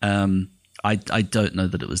 I don't know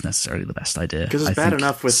that it was necessarily the best idea. Because it's bad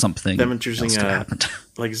enough with something them introducing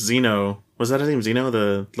like Zeno. Was that his name? Zeno,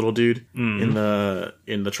 the little dude in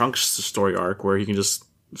the Trunks story arc, where he can just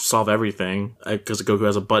solve everything because Goku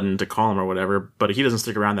has a button to call him or whatever, but he doesn't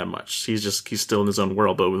stick around that much. He's still in his own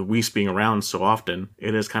world. But with Whis being around so often,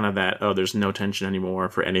 it is kind of that, there's no tension anymore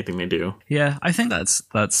for anything they do. Yeah, I think that's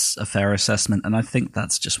a fair assessment, and I think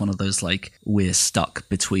that's just one of those like, we're stuck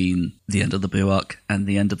between the end of the Buu arc and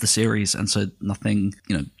the end of the series, and so nothing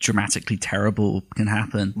dramatically terrible can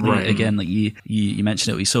happen. Right. Again, like you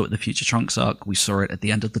mentioned it, we saw it at the Future Trunks arc, we saw it at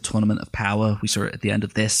the end of the Tournament of Power, we saw it at the end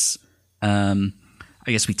of this. I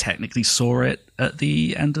guess we technically saw it at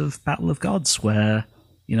the end of Battle of Gods, where,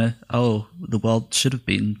 the world should have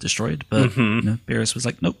been destroyed, but, Beerus was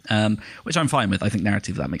like, nope, which I'm fine with. I think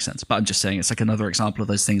narratively that makes sense. But I'm just saying it's like another example of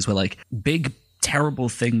those things where, like, big, terrible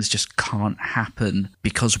things just can't happen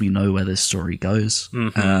because we know where this story goes.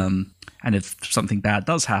 And if something bad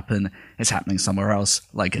does happen, it's happening somewhere else,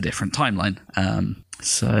 like a different timeline. I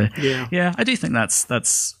do think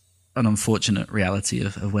that's an unfortunate reality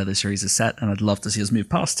of where the series is set, and I'd love to see us move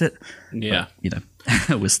past it. Yeah.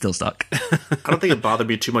 But, we're still stuck. I don't think it bothered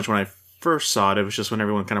me too much when I first saw it. It was just when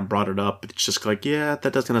everyone kind of brought it up. It's just like, yeah,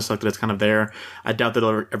 that does kind of suck that it's kind of there. I doubt that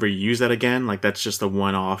they'll ever use that again. Like, that's just a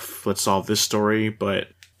one-off, let's solve this story. But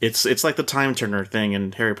it's like the time turner thing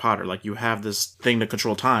in Harry Potter. Like, you have this thing to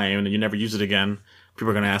control time, and you never use it again.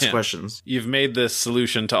 People are going to ask questions. You've made this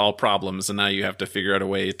solution to all problems, and now you have to figure out a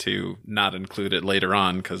way to not include it later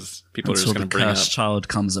on because people are just going to bring it up. Until the cursed child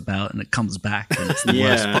comes about and it comes back, and it's the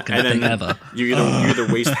worst fucking thing ever. You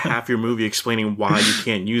either waste half your movie explaining why you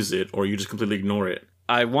can't use it, or you just completely ignore it.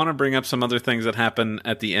 I want to bring up some other things that happen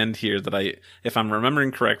at the end here that if I'm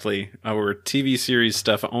remembering correctly, were TV series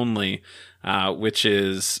stuff only, which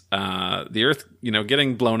is the Earth,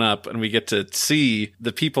 getting blown up, and we get to see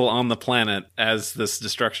the people on the planet as this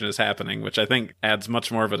destruction is happening, which I think adds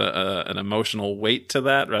much more of an emotional weight to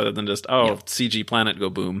that rather than just, CG planet go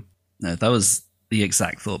boom. No, that was the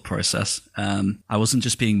exact thought process. I wasn't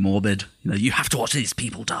just being morbid. You have to watch these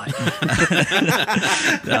people die.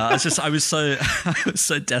 I was so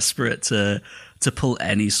desperate to pull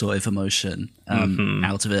any sort of emotion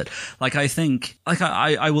out of it. Like, I think,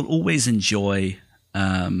 I will always enjoy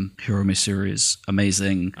Hiromi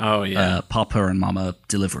amazing Papa and Mama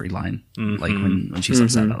delivery line, like when she's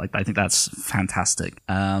upset. Like, I think that's fantastic.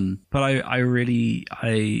 But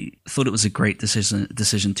I thought it was a great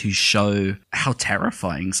decision to show how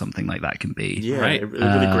terrifying something like that can be. Yeah, right? It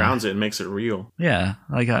really grounds it and makes it real. Yeah,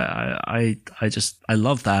 like I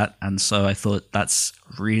love that, and so I thought that's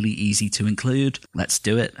really easy to include. Let's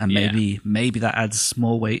do it, and maybe that adds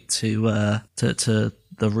more weight to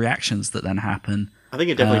the reactions that then happen. I think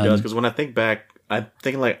it definitely does, because when I think back, I'm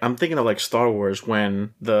thinking of like Star Wars,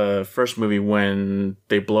 when the first movie, when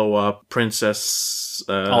they blow up Princess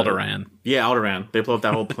Alderaan. Yeah, Alderaan. They blow up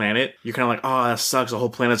that whole planet. You're kind of like, oh, that sucks. The whole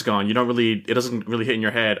planet's gone. It doesn't really hit in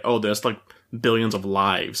your head. Oh, there's like billions of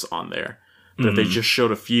lives on there. But if they just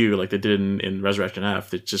showed a few, like they did in Resurrection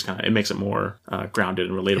F, it just it makes it more grounded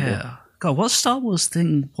and relatable. Yeah. God, what Star Wars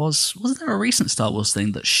thing wasn't there a recent Star Wars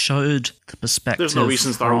thing that showed the perspective? There's no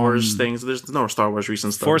recent Star Wars things. There's no Star Wars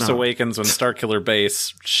recent stuff. Force Awakens, when Starkiller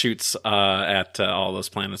Base shoots at all those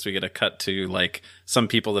planets, we get a cut to like some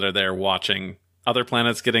people that are there watching other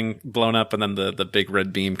planets getting blown up, and then the big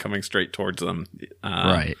red beam coming straight towards them.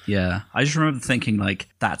 Right, yeah. I just remember thinking, like,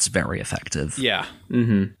 that's very effective. Yeah.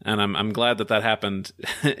 Mm-hmm. And I'm glad that happened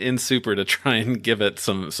in Super to try and give it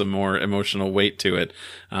some more emotional weight to it.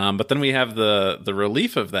 But then we have the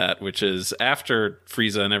relief of that, which is after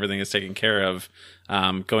Frieza and everything is taken care of,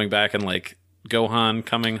 going back and, like, Gohan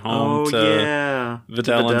coming home to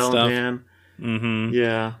Videl and stuff. Man. Mm-hmm.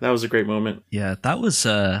 Yeah, that was a great moment. Yeah, that was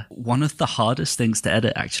one of the hardest things to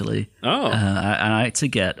edit, actually. Oh. And I had to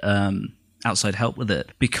get outside help with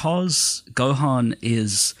it because Gohan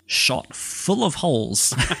is shot full of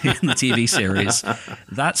holes in the TV series.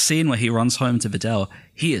 That scene where he runs home to Videl,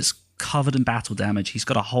 he is covered in battle damage. He's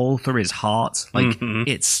got a hole through his heart. Like,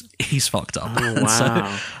 he's fucked up. Oh, wow. So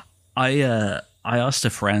I asked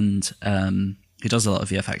a friend who does a lot of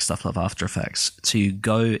VFX stuff, like After Effects, to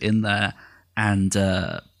go in there and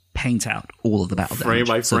paint out all of the battle frame damage,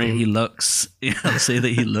 by so frame. that he looks, so that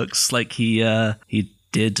he looks like he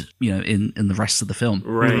did, in the rest of the film.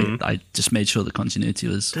 Right. I just made sure the continuity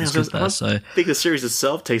was good there. So I think the series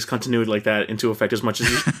itself takes continuity like that into effect as much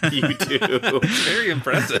as you do. It's very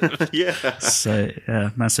impressive. Yeah. So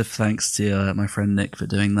massive thanks to my friend Nick for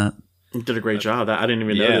doing that. You did a great job. I didn't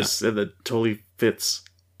even notice. That totally fits.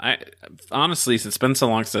 I honestly, it's been so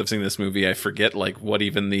long since I've seen this movie, I forget like what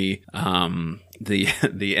even the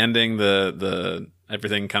ending, the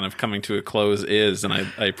everything kind of coming to a close is, and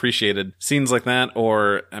I appreciated scenes like that.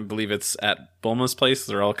 Or I believe it's at Bulma's place.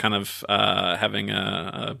 They're all kind of having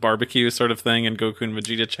a barbecue sort of thing, and Goku and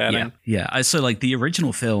Vegeta chatting. Yeah. So like the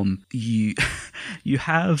original film, you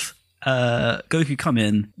have Goku come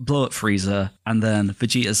in, blow up Frieza, and then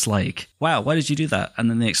Vegeta's like, "Wow, why did you do that?" And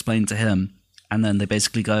then they explain to him. And then they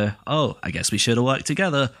basically go, "Oh, I guess we should have worked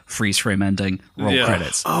together." Freeze frame ending, roll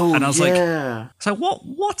credits. Oh, and I was like,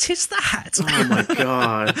 what is that? Oh my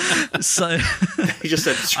god! So he just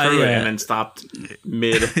said screw it and then stopped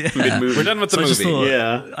mid movie. We're done with the movie.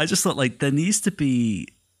 I just thought like there needs to be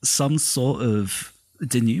some sort of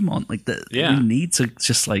denouement, like that. We need to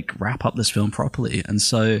just like wrap up this film properly. And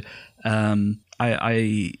so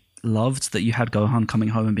I loved that you had Gohan coming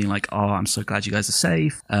home and being like, "Oh, I'm so glad you guys are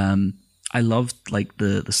safe." I loved like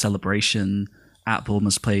the celebration at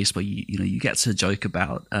Bulma's place where you get to joke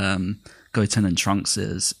about Goten and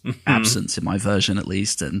Trunks' absence in my version, at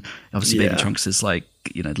least. And obviously Baby Trunks is like,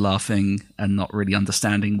 laughing and not really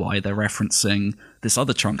understanding why they're referencing this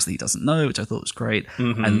other Trunks that he doesn't know, which I thought was great.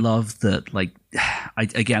 I love that, like,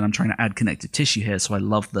 I'm trying to add connective tissue here. So I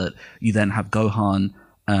love that you then have Gohan,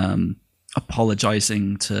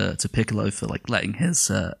 apologizing to Piccolo for like letting his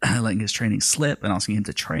training slip and asking him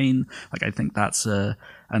to train. Like, I think that's a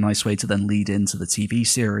nice way to then lead into the TV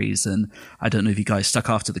series. And I don't know if you guys stuck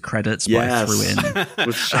after the credits, but I threw in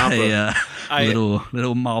with a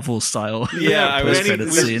little Marvel style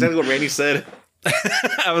post-credit scene. Exactly what Randy said.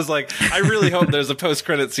 I was like, I really hope there's a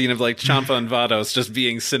post-credit scene of like Ciampa and Vados just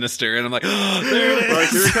being sinister, and I'm like, oh, there it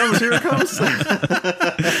is. Like, here it comes.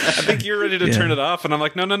 I think you're ready to turn it off, and I'm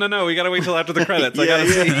like, no, we gotta wait till after the credits. I gotta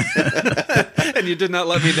see. And you did not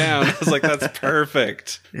let me down. I was like, that's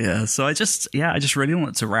perfect. Yeah, so I just really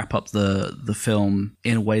wanted to wrap up the film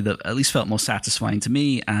in a way that at least felt more satisfying to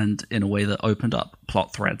me, and in a way that opened up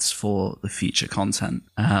plot threads for the future content.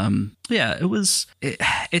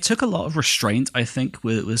 It took a lot of restraint, I think,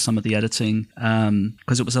 with some of the editing,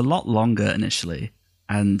 because it was a lot longer initially,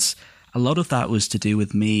 and a lot of that was to do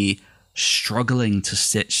with me struggling to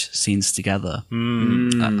stitch scenes together.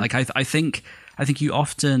 I think you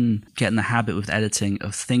often get in the habit with editing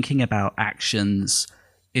of thinking about actions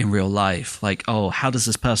in real life, like, oh, how does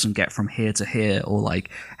this person get from here to here, or like,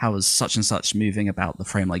 how is such and such moving about the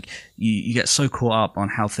frame? Like, you get so caught up on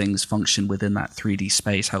how things function within that 3D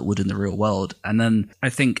space, how it would in the real world. And then I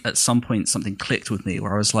think at some point something clicked with me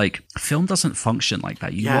where I was like, film doesn't function like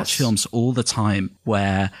that. You watch films all the time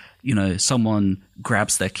where someone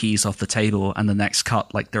grabs their keys off the table and the next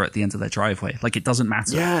cut, like, they're at the end of their driveway. Like, it doesn't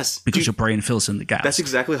matter. Yes. Because your brain fills in the gaps. That's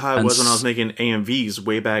exactly how it was when I was making AMVs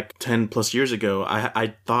way back 10 plus years ago.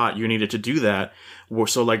 I thought you needed to do that.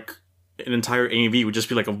 So, like, an entire AMV would just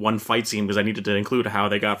be like a one fight scene because I needed to include how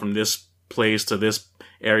they got from this place to this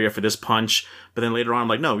area for this punch. But then later on, I'm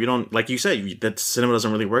like, no, you don't, like you said, that cinema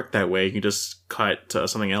doesn't really work that way. You just cut to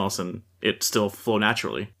something else and it still flow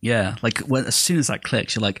naturally. Yeah, like as soon as that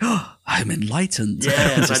clicks, you're like, oh, I'm enlightened.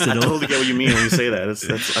 Yeah, I totally get what you mean when you say that.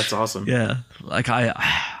 That's awesome. Yeah, like I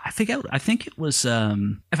think it was.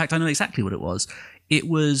 In fact, I know exactly what it was. It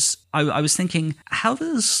was. I was thinking, how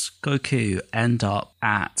does Goku end up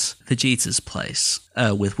at Vegeta's place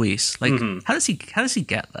with Whis? Like, how does he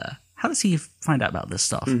get there? How does he find out about this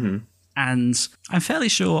stuff? And I'm fairly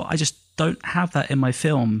sure I just don't have that in my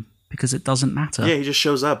film because it doesn't matter. Yeah, he just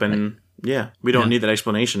shows up and we don't need that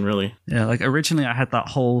explanation, really. Yeah, like originally I had that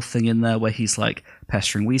whole thing in there where he's like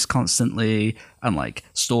pestering Whis constantly and like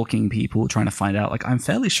stalking people, trying to find out. Like, I'm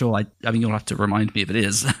fairly sure, I mean, you'll have to remind me if it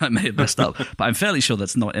is. I may have messed up, but I'm fairly sure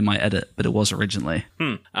that's not in my edit, but it was originally.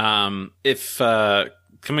 If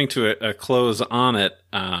coming to a close on it,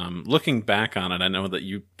 looking back on it, I know that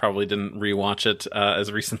you probably didn't rewatch it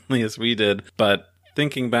as recently as we did, but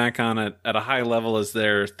thinking back on it at a high level, is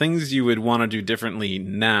there things you would want to do differently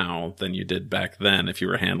now than you did back then if you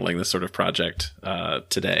were handling this sort of project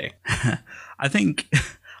today? I think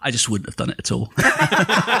I just wouldn't have done it at all.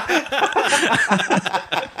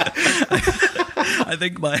 I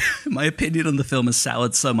think my opinion on the film has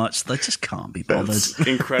soured so much that I just can't be bothered. That's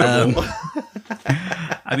incredible.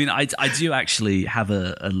 I mean, I do actually have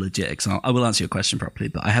a legit example. I will answer your question properly,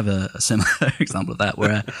 but I have a similar example of that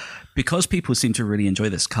where because people seem to really enjoy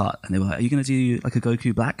this cut and they were like, are you going to do like a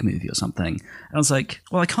Goku Black movie or something? And I was like,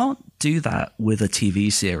 well, I can't do that with a TV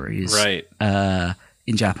series. Right.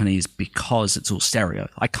 In Japanese because it's all stereo.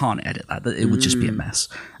 I can't edit that. It would just be a mess.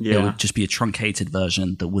 Yeah. It would just be a truncated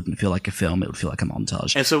version that wouldn't feel like a film. It would feel like a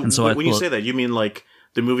montage. And so when you say that, you mean like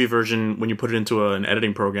the movie version, when you put it into an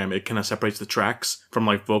editing program, it kind of separates the tracks from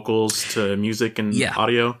like vocals to music and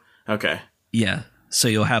audio? Okay. Yeah. So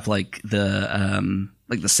you'll have like the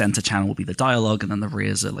center channel will be the dialogue, and then the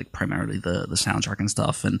rears are like primarily the soundtrack and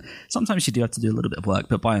stuff. And sometimes you do have to do a little bit of work,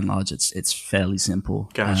 but by and large, it's fairly simple.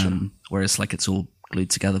 Gotcha. Whereas like it's all glued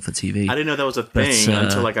together for TV. I didn't know that was a thing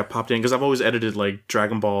until like I popped in, because I've always edited like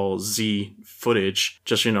Dragon Ball Z footage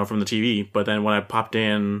just from the TV. But then when I popped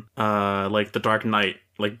in like The Dark Knight,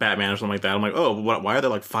 like Batman or something like that, I'm like, oh, why are there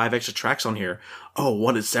like 5 extra tracks on here? Oh,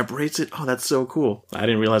 what, it separates it? Oh, that's so cool. I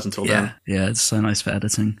didn't realize until then. Yeah, it's so nice for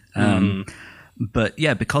editing. But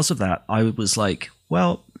yeah, because of that, I was like,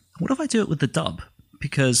 well, what if I do it with the dub?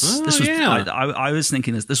 Because this was, I was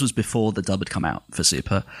thinking this was before the dub had come out for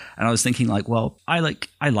Super, and I was thinking like, well, I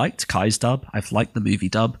liked Kai's dub, I've liked the movie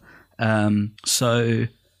dub, so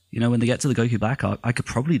when they get to the Goku Black arc, I could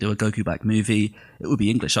probably do a Goku Black movie. It would be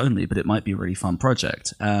English only, but it might be a really fun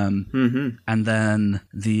project. And then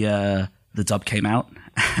the the dub came out,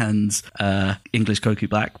 and English Goku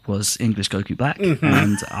Black was English Goku Black,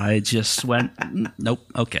 and I just went, nope,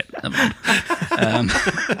 okay, never mind.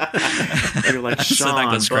 You're like,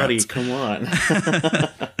 Sean, buddy, come on.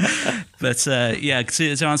 But yeah,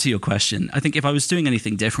 to answer your question, I think if I was doing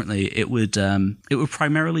anything differently, it would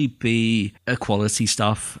primarily be quality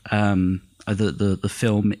stuff. The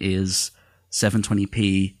film is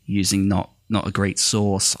 720p using not a great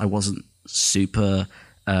source. I wasn't super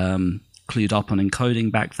clued up on encoding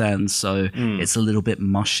back then, so it's a little bit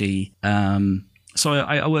mushy. So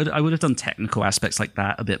I would have done technical aspects like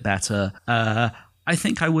that a bit better. I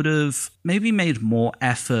think I would have maybe made more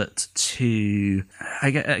effort to,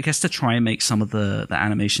 I guess, to try and make some of the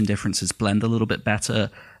animation differences blend a little bit better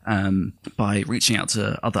by reaching out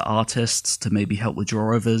to other artists to maybe help with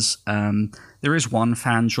draw-overs. There is one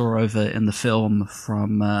fan draw-over in the film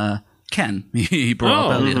from Ken, he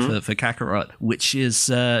brought up earlier for Kakarot, which is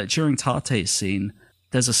during Tate's scene,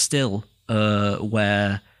 there's a still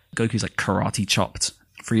where Goku's like karate chopped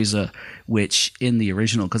Frieza, which in the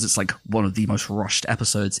original, because it's like one of the most rushed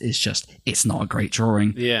episodes, is just, it's not a great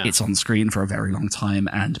drawing. Yeah. It's on screen for a very long time,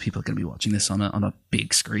 and people are going to be watching this on a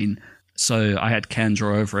big screen. So I had Ken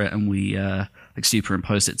draw over it, and we like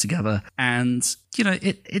superimposed it together. And you know,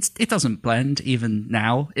 it doesn't blend even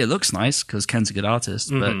now. It looks nice because Ken's a good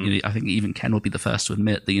artist, but you know, I think even Ken will be the first to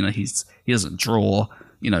admit that, you know, he doesn't draw,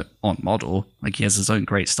 you know, on model. Like, he has his own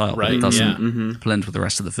great style, but it doesn't blend with the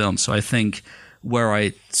rest of the film. So I think were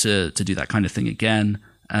I to do that kind of thing again,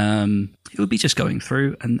 it would be just going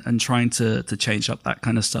through and trying to change up that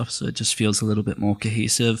kind of stuff so it just feels a little bit more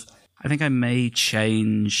cohesive. I think I may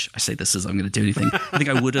change. I say this as I'm going to do anything. I think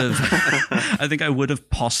I would have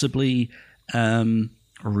possibly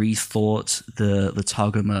rethought the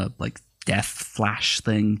Tagoma like death flash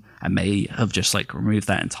thing. I may have just like removed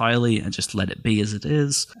that entirely and just let it be as it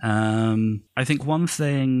is. I think one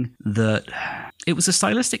thing that it was a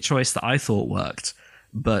stylistic choice that I thought worked,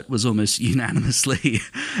 but was almost unanimously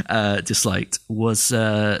disliked, was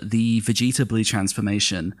the Vegeta Blue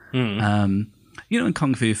transformation. You know, in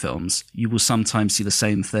Kung Fu films, you will sometimes see the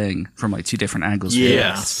same thing from like two different angles.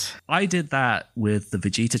 Yes. I did that with the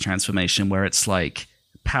Vegeta transformation where it's like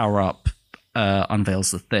power up,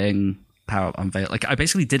 unveils the thing, power up, unveil. Like, I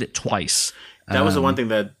basically did it twice. That was the one thing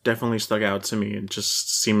that definitely stuck out to me and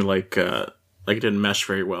just seemed like it didn't mesh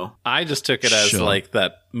very well. I just took it as like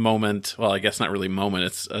that moment. Well, I guess not really moment.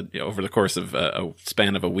 It's over the course of a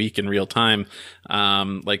span of a week in real time.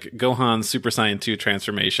 Like Gohan's Super Saiyan 2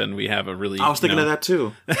 transformation. We have a really. I was thinking of that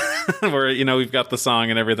too. Where, you know, we've got the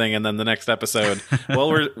song and everything, and then the next episode.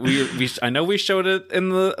 Well, I know we showed it in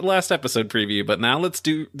the last episode preview, but now let's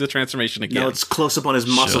do the transformation again. Now let's close up on his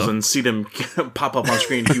muscles and see them pop up on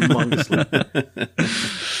screen humongously.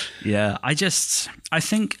 Yeah, I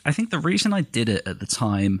think the reason I did it at the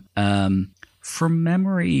time, from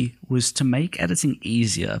memory, was to make editing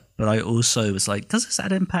easier, but I also was like, does this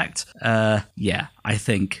add impact? Yeah, I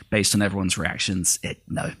think based on everyone's reactions, it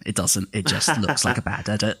doesn't. It just looks like a bad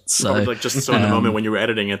edit. So probably like just so in the moment when you were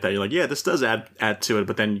editing it that you're like, yeah, this does add to it,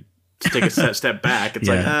 but then to take a step back, it's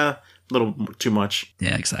like, a little too much.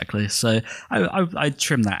 Yeah, exactly. So I'd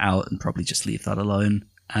trim that out and probably just leave that alone.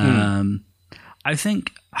 I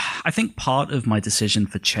think part of my decision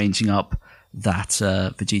for changing up that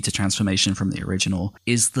Vegeta transformation from the original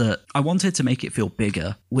is that I wanted to make it feel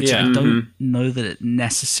bigger, which I don't know that it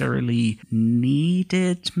necessarily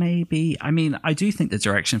needed, maybe. I mean, I do think the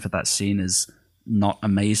direction for that scene is not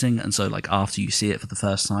amazing, and so like after you see it for the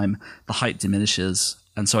first time, the hype diminishes.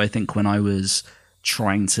 And so I think when I was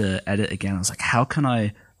trying to edit again, I was like, how can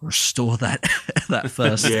I restore that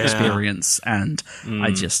first experience? And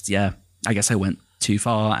I guess I went too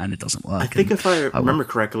far and it doesn't work. I think if I remember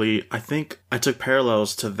correctly, I think I took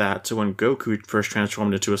parallels to when Goku first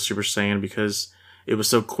transformed into a Super Saiyan, because it was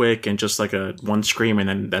so quick and just like a one scream and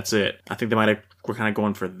then that's it. I think they were kind of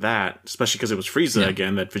going for that, especially because it was Frieza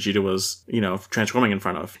again that Vegeta was, you know, transforming in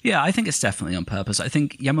front of. Yeah, I think it's definitely on purpose. I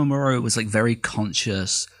think Yamamuro was like very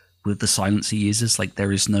conscious with the silence he uses. Like,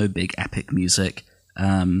 there is no big epic music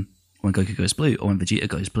when Goku goes blue or when Vegeta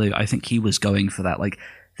goes blue. I think he was going for that, like,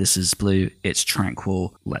 this is blue, it's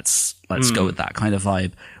tranquil, let's go with that kind of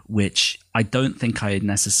vibe, which I don't think I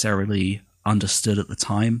necessarily understood at the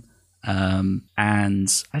time.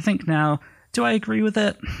 And I think now, do I agree with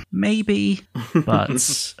it? Maybe,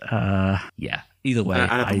 but yeah, either way. I'd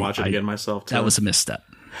have to watch it again myself too. That was a misstep.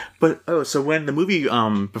 But, so when the movie,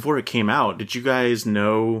 before it came out, did you guys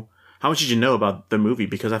know, how much did you know about the movie?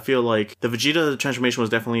 Because I feel like the Vegeta transformation was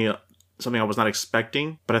definitely something I was not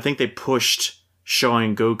expecting, but I think they pushed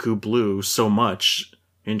showing Goku blue so much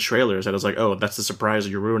in trailers that I was like, oh, that's the surprise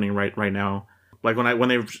you're ruining right now. Like I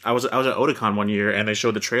was at Otakon one year and they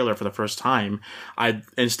showed the trailer for the first time. I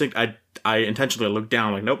intentionally looked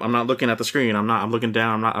down, like, nope, I'm not looking at the screen. I'm looking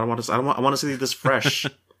down. I want to see this fresh.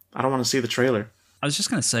 I don't want to see the trailer. I was just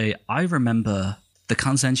going to say, I remember the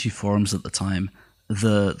Kanzenshi forums at the time.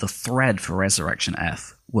 The thread for Resurrection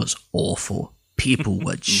F was awful. People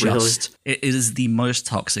were just... Really? It is the most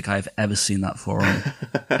toxic I've ever seen that forum.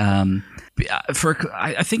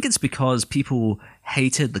 I think it's because people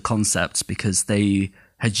hated the concepts because they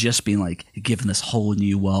had just been like given this whole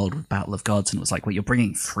new world with Battle of Gods, and it was like, well, you're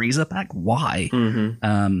bringing Frieza back? Why? Mm-hmm.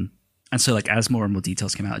 And so like as more and more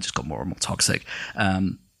details came out, it just got more and more toxic.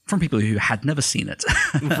 From people who had never seen it.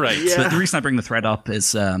 Right. Yeah. So the reason I bring the thread up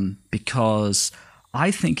is because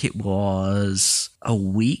I think it was a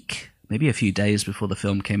week, maybe a few days before the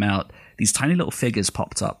film came out, these tiny little figures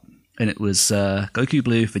popped up. And it was Goku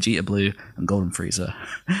Blue, Vegeta Blue, and Golden Frieza.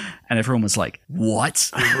 And everyone was like, what?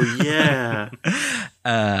 Oh, yeah.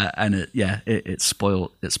 And it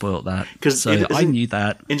spoiled that. So I knew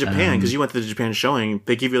that. In Japan, because you went to the Japan showing,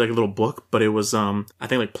 they give you like a little book, but it was, I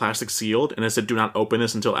think, like plastic sealed. And it said, do not open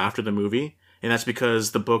this until after the movie. And that's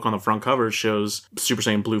because the book on the front cover shows Super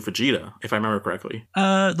Saiyan Blue Vegeta, if I remember correctly.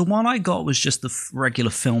 The one I got was just the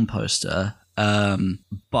regular film poster.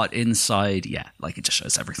 But inside, like it just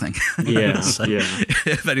shows everything. Yeah, so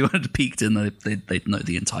if anyone had peeked in, they'd know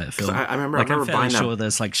the entire film. I remember I'm buying fairly that. sure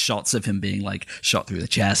there's like shots of him being like shot through the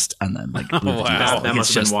chest and then like wow. That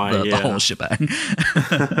must have been why. The whole shebang.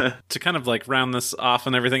 To kind of like round this off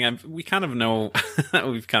and everything, we kind of know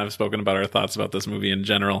we've kind of spoken about our thoughts about this movie in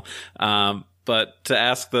general. But to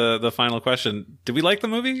ask the final question, do we like the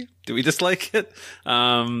movie? Do we dislike it?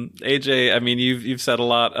 AJ, I mean, you've said a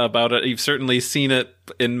lot about it. You've certainly seen it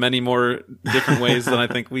in many more different ways than I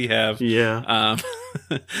think we have. Yeah.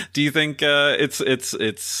 Do you think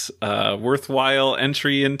it's worthwhile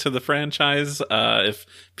entry into the franchise? If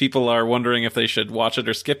people are wondering if they should watch it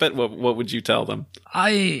or skip it, what would you tell them?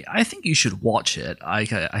 I think you should watch it. I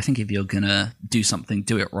think if you're gonna do something,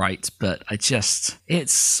 do it right. But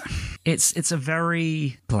it's a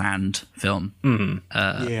very bland film.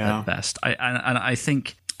 Mm-hmm. At best. I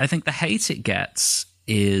think the hate it gets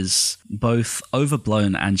is both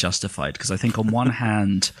overblown and justified, because I think on one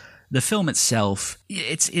hand, the film itself,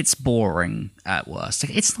 it's boring at worst.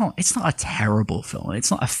 It's not a terrible film.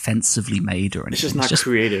 It's not offensively made or anything. It's just not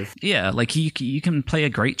creative. Yeah, like you can play a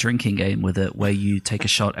great drinking game with it where you take a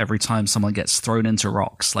shot every time someone gets thrown into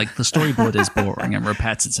rocks. Like the storyboard is boring and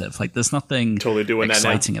repetitive. Like there's nothing totally doing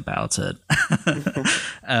exciting about it.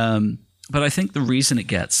 But I think the reason it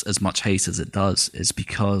gets as much hate as it does is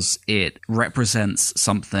because it represents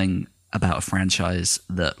something about a franchise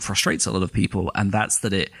that frustrates a lot of people, and that's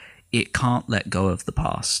that it can't let go of the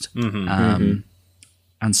past. Mm-hmm.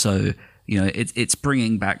 And so, it's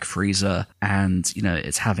bringing back Frieza, and,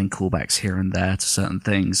 it's having callbacks here and there to certain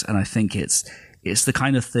things. And I think it's the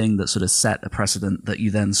kind of thing that sort of set a precedent that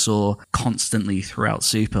you then saw constantly throughout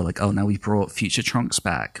Super. Like, oh, now we brought Future Trunks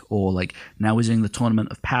back, or like now we're doing the Tournament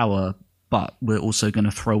of Power, but we're also going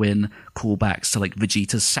to throw in callbacks to like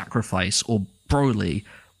Vegeta's sacrifice or Broly,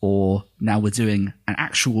 or now we're doing an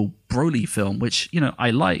actual Broly film, which,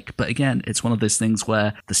 I like. But again, it's one of those things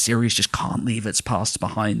where the series just can't leave its past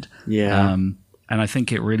behind. Yeah. And I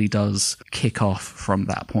think it really does kick off from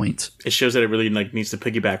that point. It shows that it really needs to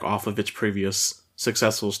piggyback off of its previous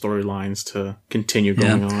successful storylines to continue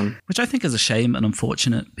going on. Which I think is a shame and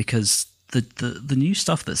unfortunate, because the new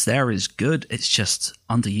stuff that's there is good. It's just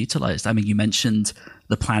underutilized. I mean, you mentioned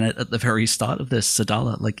the planet at the very start of this,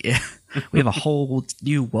 Sadala. Like, we have a whole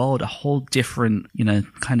new world, a whole different,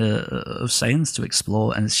 kind of Saiyans to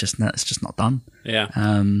explore, and it's just not done. Yeah.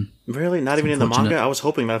 Really? Not even in the manga? I was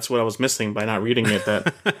hoping that's what I was missing by not reading it.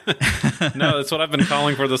 No, that's what I've been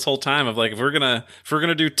calling for this whole time. Of like, if we're gonna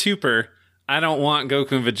do Twoper, I don't want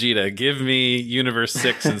Goku and Vegeta. Give me Universe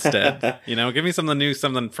 6 instead. Give me something new,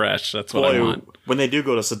 something fresh. That's what I want. When they do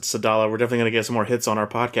go to Sadala, we're definitely going to get some more hits on our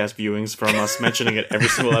podcast viewings from us mentioning it every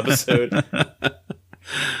single episode.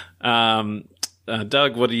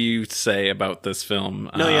 Doug, what do you say about this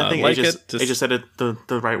film? No, yeah, I think like they just said it the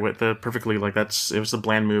right way, perfectly. Like it was a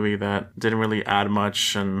bland movie that didn't really add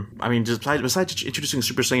much, and I mean, just besides introducing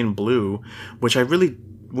Super Saiyan Blue, which I really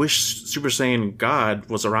wish Super Saiyan God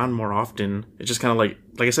was around more often. It just kind of like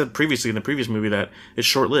like I said previously in the previous movie, that it's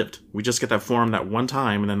short-lived. We just get that form that one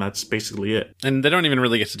time, and then that's basically it. And they don't even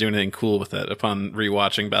really get to do anything cool with it upon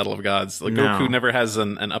rewatching Battle of Gods. Like, Goku never has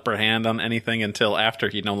an upper hand on anything until after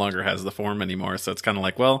he no longer has the form anymore. So it's kind of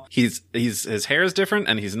like, well, his hair is different,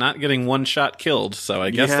 and he's not getting one shot killed. So I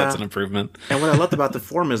guess that's an improvement. And what I loved about the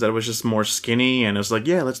form is that it was just more skinny, and it was like,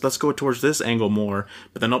 yeah, let's go towards this angle more.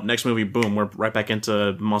 But then next movie, boom, we're right back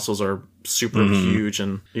into muscles are super huge,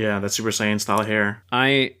 and that Super Saiyan style hair.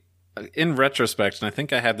 In retrospect, and I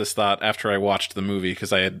think I had this thought after I watched the movie,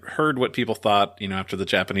 because I had heard what people thought, after the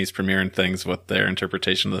Japanese premiere and things, what their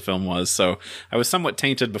interpretation of the film was. So I was somewhat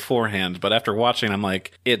tainted beforehand, but after watching, I'm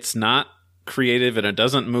like, it's not creative and it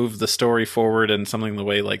doesn't move the story forward in something the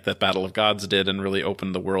way like that Battle of Gods did and really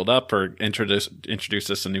opened the world up or introduce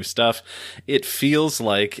us to new stuff. It feels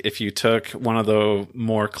like if you took one of the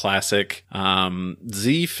more classic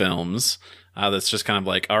Z films, that's just kind of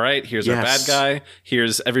like, all right, here's our bad guy,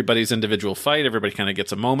 here's everybody's individual fight, everybody kind of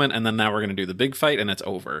gets a moment, and then now we're going to do the big fight and it's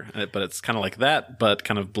over. But it's kind of like that, but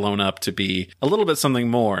kind of blown up to be a little bit something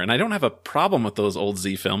more. And I don't have a problem with those old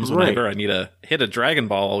Z films. Whenever I need to hit a Dragon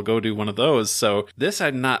Ball, I'll go do one of those. So this,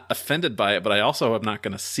 I'm not offended by it, but I also am not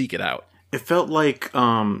going to seek it out. It felt like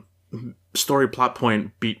story plot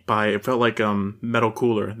point beat by, it felt like Metal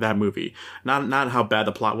Cooler, that movie. Not how bad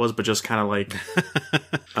the plot was, but just kind of like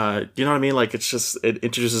you know what I mean? Like, it's just, it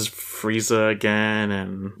introduces Frieza again,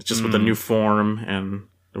 and it's just with a new form, and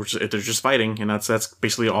they're just fighting, and that's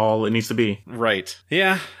basically all it needs to be. Right.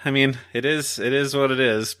 Yeah, I mean, it is what it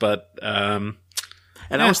is, but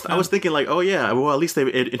and I was thinking like, oh yeah, well at least they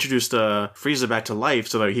introduced Frieza back to life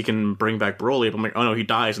so that he can bring back Broly. But I'm like, oh no, he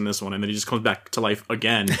dies in this one, and then he just comes back to life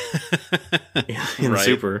again in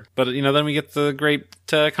Super. But then we get the great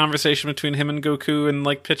conversation between him and Goku, and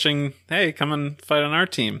like pitching, hey, come and fight on our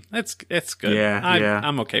team. It's good.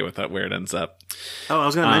 I'm okay with that where it ends up. Oh, I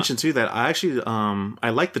was going to mention too that I actually I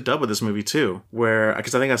like the dub of this movie too, where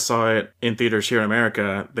because I think I saw it in theaters here in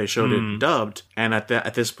America. They showed it dubbed, and at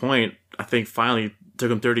this point, I think finally. Took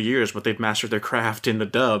them 30 years, but they've mastered their craft in the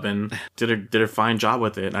dub and did a fine job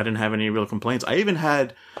with it. I didn't have any real complaints. I even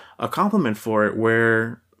had a compliment for it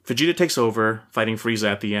where Vegeta takes over, fighting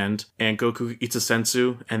Frieza at the end, and Goku eats a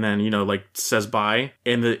sensu, and then, like, says bye.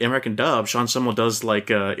 In the American dub, Sean Summo does, like,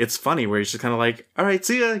 It's Funny, where he's just kind of like, all right,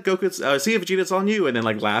 see ya, Goku, see ya, Vegeta, it's on you, and then,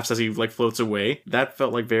 like, laughs as he, like, floats away. That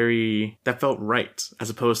felt, like, that felt right, as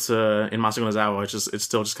opposed to in Masago Nozawa, it's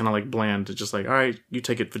still just kind of, like, bland. It's just like, all right, you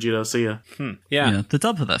take it, Vegeta, see ya. Yeah, the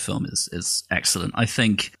dub of that film is excellent. I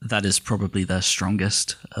think that is probably their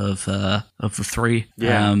strongest of the three.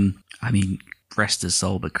 Yeah. I mean, rest his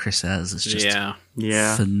soul, but Chris Ayres is just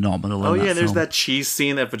phenomenal. Oh in yeah, that there's film. that cheese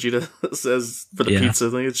scene that Vegeta says for the pizza.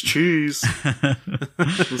 Like, it's cheese.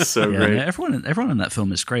 It's so great. Yeah, everyone in that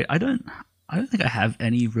film is great. I don't think I have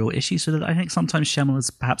any real issues with it. I think sometimes Shyamalan's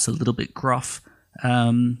perhaps a little bit gruff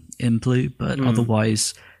in Blue, but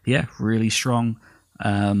otherwise, really strong.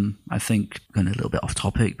 I think going a little bit off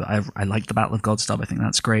topic, but I like the Battle of Gods dub. I think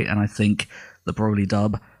that's great, and I think the Broly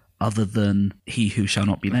dub, other than He Who Shall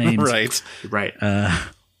Not Be Named, right,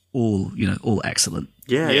 all excellent.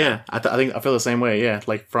 Yeah. I think I feel the same way. Yeah,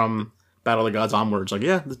 like from Battle of the Gods onwards, like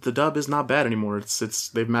the dub is not bad anymore. It's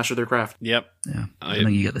they've mastered their craft. Yep. Yeah, and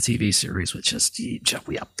then you get the TV series, which is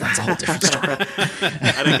that's a whole different story.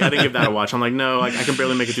 I didn't give that a watch. I'm like, no, I can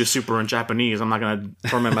barely make it through Super in Japanese. I'm not gonna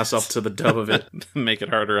torment myself to the dub of it. Make it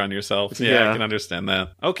harder on yourself. Yeah, I can understand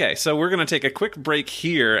that. Okay, so we're gonna take a quick break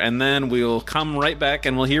here, and then we'll come right back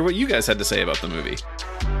and we'll hear what you guys had to say about the movie.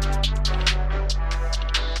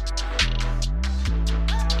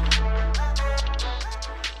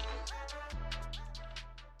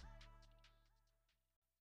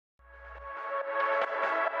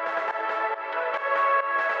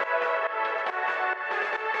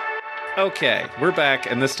 Okay, we're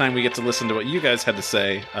back, and this time we get to listen to what you guys had to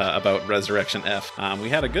say about Resurrection F. We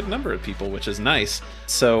had a good number of people, which is nice.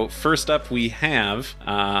 So first up, we have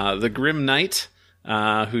the Grim Knight,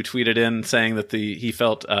 who tweeted in saying that he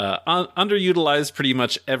felt underutilized pretty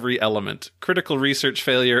much every element. Critical research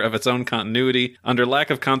failure of its own continuity, under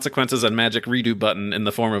lack of consequences and magic redo button in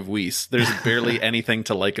the form of Whis. There's barely anything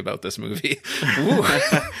to like about this movie.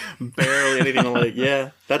 Barely anything to like.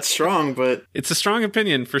 Yeah, that's strong, but it's a strong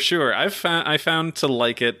opinion for sure. I found to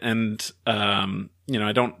like it, and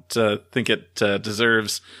I don't think it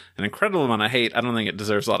deserves an incredible amount of hate. I don't think it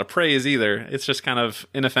deserves a lot of praise either. It's just kind of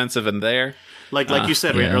inoffensive and there. Like you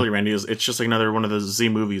said earlier, Randy, it's just like another one of the Z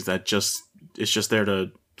movies that it's just there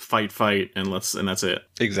to fight and that's it.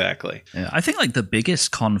 Exactly. Yeah, I think like the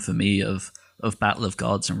biggest con for me of Battle of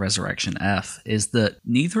Gods and Resurrection F is that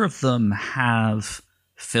neither of them have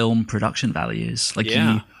film production values. Like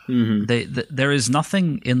there is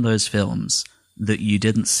nothing in those films that you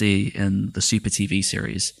didn't see in the Super TV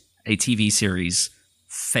series, a TV series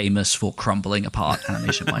famous for crumbling apart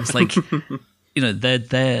animation-wise. Like, you know,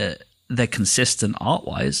 they're consistent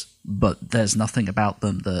art-wise, but there's nothing about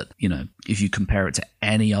them that, you know, if you compare it to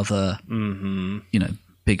any other, you know,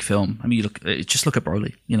 big film. I mean, just look at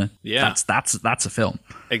Broly. You know, that's a film.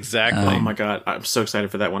 Exactly. Oh my god, I'm so excited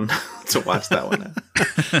for that one to watch that one.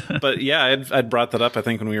 But yeah, I'd brought that up. I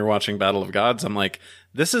think when we were watching Battle of Gods, I'm like,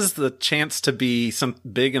 this is the chance to be some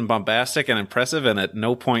big and bombastic and impressive, and at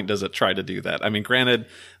no point does it try to do that. I mean, granted,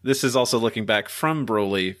 this is also looking back from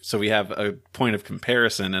Broly, so we have a point of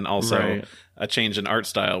comparison and also a change in art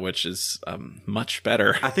style, which is much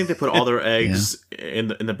better. I think they put all their eggs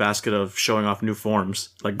in the basket of showing off new forms,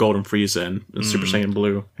 like Golden Frieza and Super Saiyan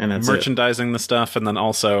Blue, and that's merchandising the stuff, and then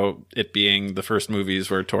also it being the first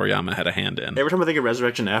movies where Toriyama had a hand in. Every time I think of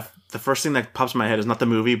Resurrection F, the first thing that pops in my head is not the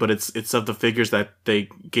movie, but it's of the figures that they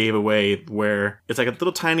gave away, where it's like a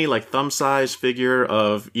little tiny, like thumb-sized figure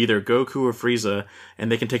of either Goku or Frieza,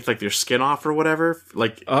 and they can take like their skin off or whatever.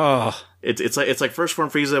 Like, it's like first form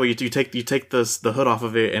Frieza, where you take the hood off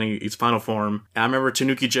of it and he's final form. And I remember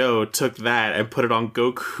Tanuki Joe took that and put it on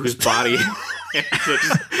Goku's body. And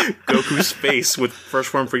just Goku's face with first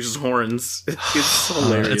form Frieza's horns. It's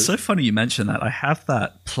hilarious. It's so funny you mention that. I have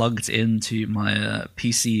that plugged into my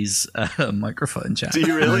PC's microphone jack. Do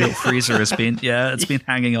you really? Frieza has been, it's been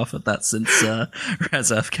hanging off of that since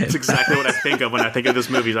Res F came. That's exactly what I think of when I think of this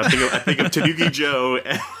movie. I think of Tanuki Joe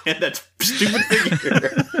and that stupid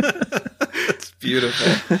figure. It's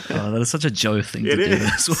beautiful. Oh, that is such a Joe thing to do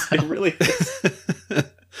as well. It really is.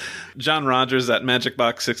 John Rogers at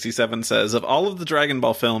MagicBox67 says, of all of the Dragon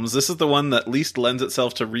Ball films, this is the one that least lends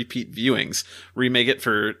itself to repeat viewings. Remaking it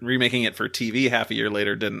for TV half a year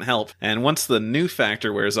later didn't help. And once the new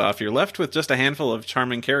factor wears off, you're left with just a handful of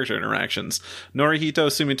charming character interactions. Norihito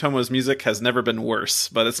Sumitomo's music has never been worse,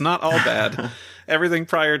 but it's not all bad. Everything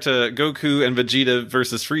prior to Goku and Vegeta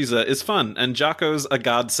versus Frieza is fun, and Jocko's a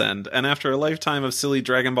godsend. And after a lifetime of silly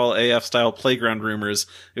Dragon Ball AF-style playground rumors,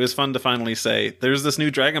 it was fun to finally say, there's this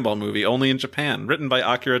new Dragon Ball movie, only in Japan, written by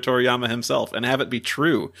Akira Toriyama himself, and have it be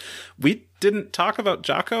true. We didn't talk about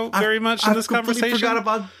Jocko very much in this conversation. I forgot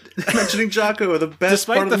about mentioning Jocko, the best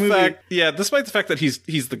part of the movie. Despite the fact that he's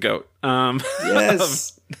the GOAT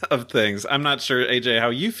yes. of things. I'm not sure, AJ, how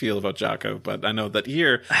you feel about Jocko, but I know that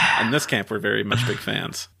here in this camp we're very much big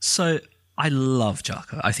fans. So I love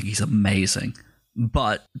Jocko. I think he's amazing.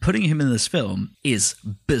 But putting him in this film is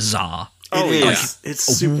bizarre. It's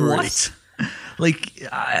super. What? Like,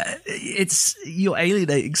 you're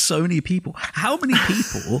alienating so many people. How many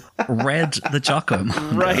people read the Jocko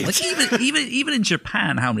manga? Right. Like, even in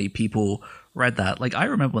Japan, how many people read that? Like, I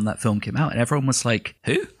remember when that film came out, and everyone was like,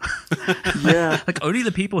 "Who?" Yeah. Like, only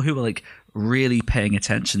the people who were like really paying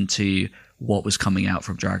attention to what was coming out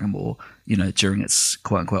from Dragon Ball, you know, during its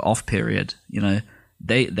quote unquote off period, you know.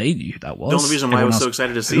 They knew who that was. The only reason why I was so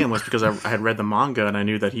excited to see him was because I had read the manga and I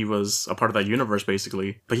knew that he was a part of that universe,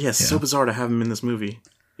 basically. But it's so bizarre to have him in this movie.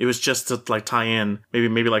 It was just to like tie in,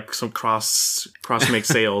 maybe like some cross make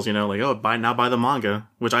sales, you know, like buy the manga,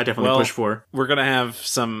 which I definitely push for. We're gonna have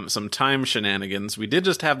some time shenanigans. We did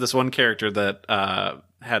just have this one character that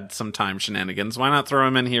had some time shenanigans. Why not throw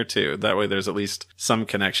him in here too? That way there's at least some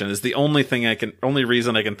connection. Is the only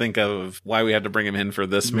reason I can think of why we had to bring him in for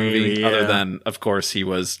this movie, other than, of course, he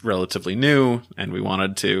was relatively new and we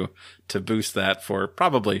wanted to boost that for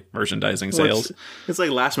probably merchandising sales. It's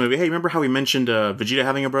like last movie. Hey, remember how we mentioned Vegeta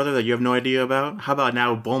having a brother that you have no idea about? How about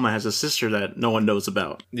now Bulma has a sister that no one knows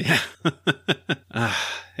about? Yeah.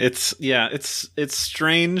 It's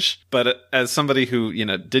strange, but as somebody who, you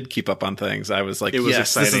know, did keep up on things, I was like, it was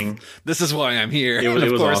exciting. This is why I'm here. It was of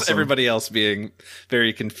course, awesome. Everybody else being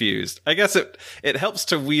very confused. I guess it helps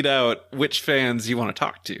to weed out which fans you want to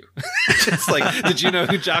talk to. It's like, did you know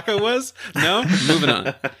who Jocko was? No? Moving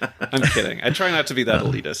on. I'm kidding. I try not to be that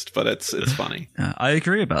elitist, but it's funny. I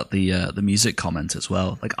agree about the music comment as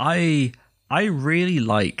well. Like, I really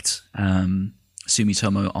liked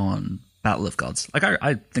Sumitomo on Battle of Gods. Like,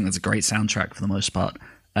 I think that's a great soundtrack for the most part.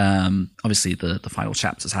 Obviously the final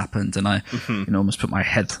chapters happened and I almost put my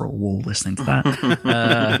head through a wall listening to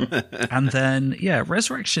that. And then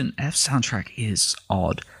Resurrection F soundtrack is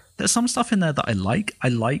odd. There's some stuff in there that I like. I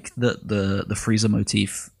like that the Frieza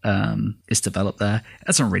motif is developed there. It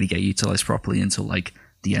doesn't really get utilized properly until like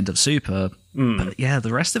the end of Super. But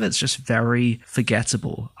the rest of it's just very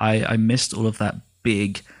forgettable. I missed all of that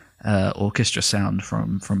big orchestra sound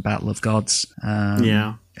from Battle of Gods.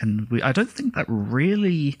 And I don't think that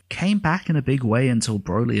really came back in a big way until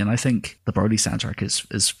Broly, and I think the Broly soundtrack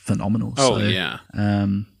is phenomenal.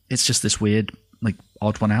 It's just this weird, like,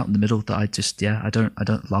 odd one out in the middle that I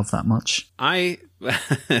don't love that much. I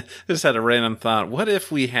just had a random thought. What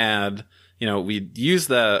if we had, we'd use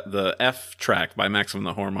the F track by Maximum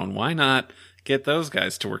the Hormone? Why not get those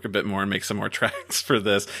guys to work a bit more and make some more tracks for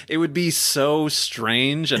this? It would be so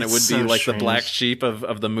strange, and it would be like the black sheep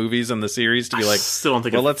of the movies and the series to be like, still don't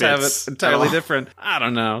think let's have it entirely different. I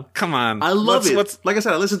don't know. Come on. I love it. Like I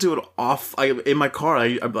said, I listened to it in my car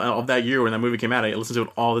of that year when that movie came out. I listened to it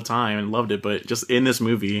all the time and loved it, but just in this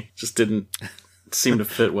movie, just didn't seem to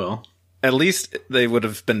fit well. At least they would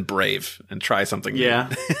have been brave and try something new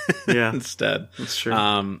instead. That's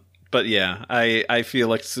true. But yeah, I feel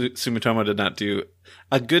like Sumitomo did not do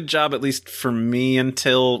a good job, at least for me,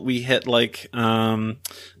 until we hit like the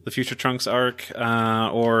Future Trunks arc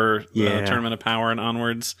or the Tournament of Power and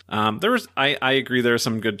onwards. I agree there are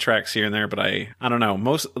some good tracks here and there, but I don't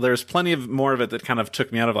know. There's plenty of more of it that kind of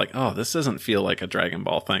took me out of like, oh, this doesn't feel like a Dragon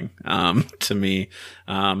Ball thing to me.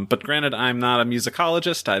 But granted, I'm not a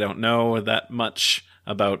musicologist. I don't know that much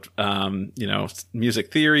about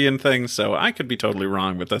music theory and things, so I could be totally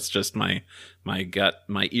wrong, but that's just my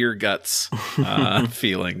ear guts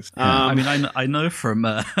feelings. I mean, I know from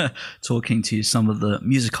talking to some of the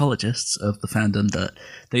musicologists of the fandom that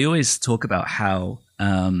they always talk about how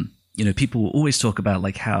people always talk about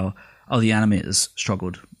like how the animators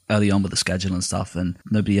struggled early on with the schedule and stuff, and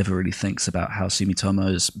nobody ever really thinks about how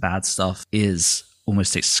Sumitomo's bad stuff is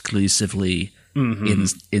almost exclusively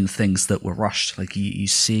in things that were rushed. Like you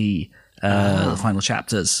see the final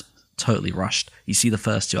chapters totally rushed. You see the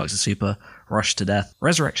first 2 arcs of Super rushed to death.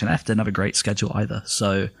 Resurrection F didn't have a great schedule either.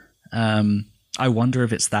 So I wonder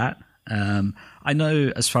if it's that. I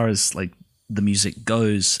know as far as like the music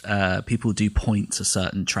goes, people do point to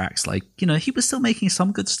certain tracks like, he was still making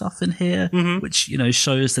some good stuff in here, which,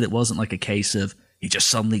 shows that it wasn't like a case of he just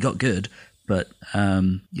suddenly got good. But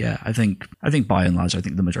I think by and large, I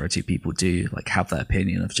think the majority of people do like have that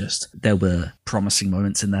opinion of just there were promising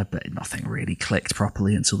moments in there, but nothing really clicked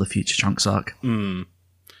properly until the Future Trunks arc. We've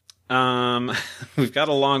got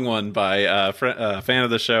a long one by a fan of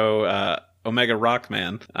the show, Omega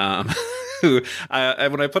Rockman. Who,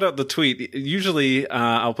 when I put out the tweet, usually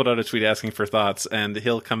I'll put out a tweet asking for thoughts, and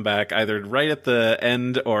he'll come back either right at the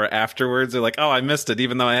end or afterwards. They're like, "Oh, I missed it,"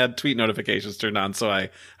 even though I had tweet notifications turned on. So I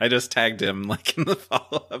just tagged him like in the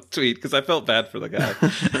follow-up tweet because I felt bad for the guy.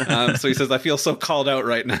 So he says, "I feel so called out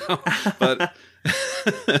right now," but.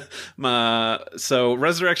 So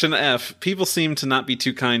Resurrection F, people seem to not be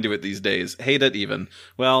too kind to it these days, hate it even.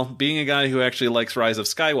 Well, being a guy who actually likes Rise of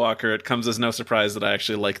Skywalker, it comes as no surprise that I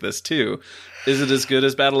actually like this too. Is it as good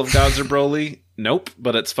as Battle of Gods or Broly? Nope,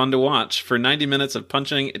 but it's fun to watch. For 90 minutes of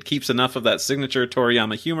punching, it keeps enough of that signature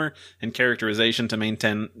Toriyama humor and characterization to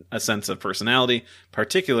maintain a sense of personality,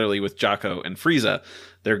 particularly with Jaco and Frieza.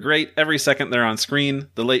 They're great every second they're on screen.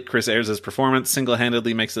 The late Chris Ayres' performance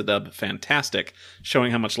single-handedly makes the dub fantastic,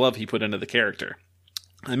 showing how much love he put into the character.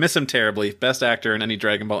 I miss him terribly, best actor in any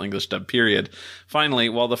Dragon Ball English dub period. Finally,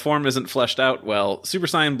 while the form isn't fleshed out well, Super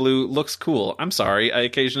Saiyan Blue looks cool. I'm sorry, I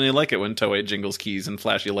occasionally like it when Toei jingles keys and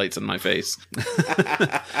flashy lights in my face.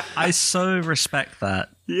 I so respect that.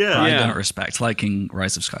 Yeah. But I don't respect liking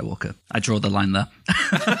Rise of Skywalker. I draw the line there.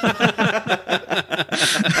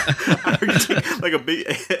 Like a big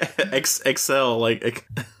XL, like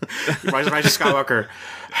Rise of Skywalker.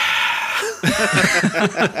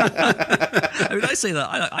 I mean, I say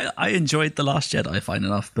that I enjoyed The Last Jedi fine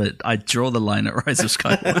enough, but I draw the line at Rise of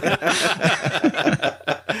Skywalker.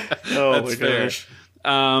 Oh my gosh.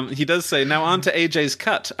 He does say, now on to AJ's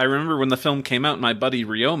cut. I remember when the film came out, my buddy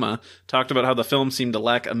Ryoma talked about how the film seemed to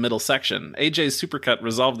lack a middle section. AJ's supercut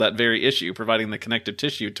resolved that very issue, providing the connective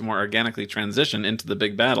tissue to more organically transition into the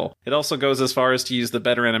big battle. It also goes as far as to use the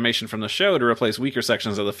better animation from the show to replace weaker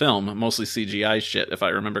sections of the film, mostly CGI shit, if I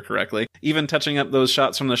remember correctly, even touching up those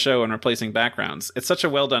shots from the show and replacing backgrounds. It's such a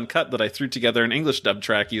well-done cut that I threw together an English dub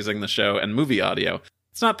track using the show and movie audio.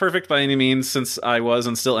 It's not perfect by any means, since I was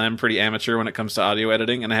and still am pretty amateur when it comes to audio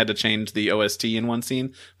editing, and I had to change the OST in one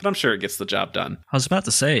scene, but I'm sure it gets the job done. I was about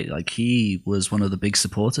to say, like, he was one of the big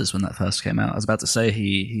supporters when that first came out. I was about to say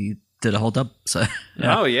he did a whole dub. So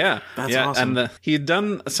yeah. Oh yeah, that's awesome. And he had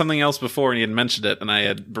done something else before, and he had mentioned it, and I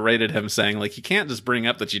had berated him, saying like, you can't just bring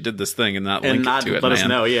up that you did this thing and not link it to it. Let man. us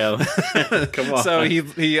know, yeah. Come on. So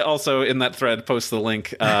he also in that thread posts the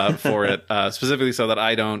link for it specifically so that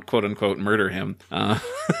I don't quote unquote murder him. Yeah,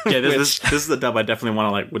 this is the dub I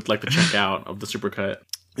definitely would like to check out of the supercut.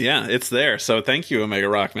 Yeah, it's there. So thank you, Omega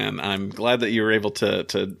Rockman. I'm glad that you were able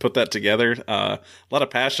to put that together. A lot of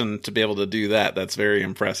passion to be able to do that. That's very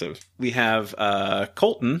impressive. We have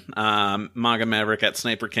Colton, Manga Maverick at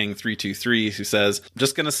Sniper King 323, who says,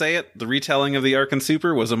 just going to say it, the retelling of the Arkan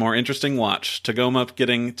Super was a more interesting watch. Tagoma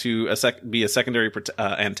getting to be a secondary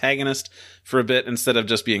antagonist for a bit instead of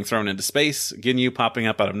just being thrown into space, Ginyu popping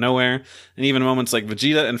up out of nowhere, and even moments like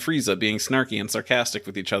Vegeta and Frieza being snarky and sarcastic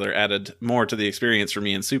with each other added more to the experience for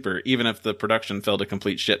me in Super, even if the production fell to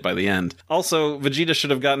complete shit by the end. Also, Vegeta should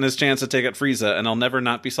have gotten his chance to take out Frieza, and I'll never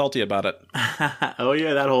not be salty about it. Oh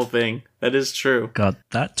yeah, that whole thing. That is true. God,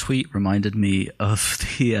 that tweet reminded me of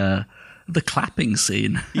the clapping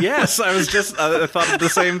scene. Yes, I was just I thought of the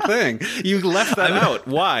same thing. You left that out.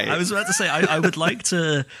 Why? I was about to say I would like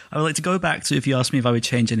to go back to, if you asked me if I would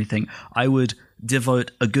change anything, I would devote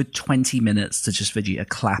a good 20 minutes to just Vegeta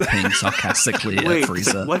clapping sarcastically at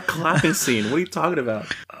Frieza. What clapping scene? What are you talking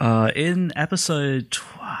about? In episode,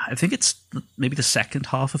 I think it's maybe the second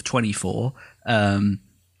half of 24,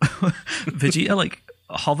 Vegeta like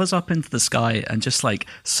hovers up into the sky and just like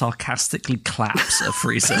sarcastically claps at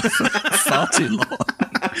Frieza for far too long.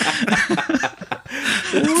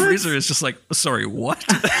 Frieza is just like, sorry, what?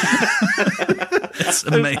 It's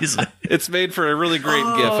amazing. It's made for a really great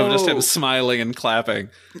gif of just him smiling and clapping.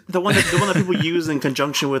 The one that people use in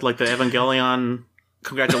conjunction with like the Evangelion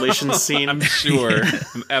congratulations scene. I'm sure.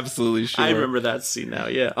 I'm absolutely sure. I remember that scene now.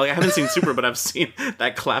 Yeah, like, I haven't seen Super, but I've seen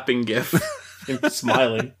that clapping gif. Him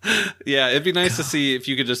smiling. Yeah, it'd be nice to see if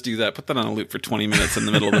you could just do that. Put that on a loop for 20 minutes in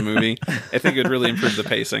the middle of the movie. I think it would really improve the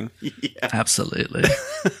pacing. Yeah, absolutely.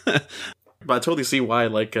 But I totally see why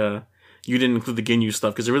you didn't include the Ginyu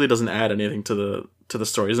stuff, because it really doesn't add anything to the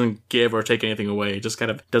story. It doesn't give or take anything away. It just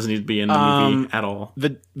kind of doesn't need to be in the movie at all.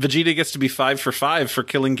 Vegeta gets to be 5 for 5 for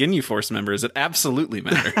killing Ginyu Force members. It absolutely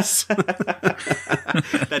matters.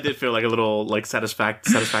 That did feel like a little like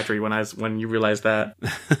satisfactory when you realized that.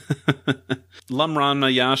 Lumran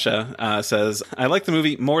Mayasha says, I like the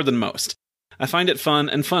movie more than most. I find it fun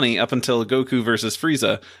and funny up until Goku versus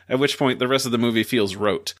Frieza, at which point the rest of the movie feels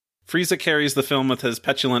rote. Frieza carries the film with his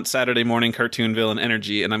petulant Saturday morning cartoon villain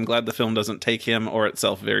energy, and I'm glad the film doesn't take him or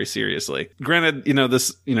itself very seriously. Granted,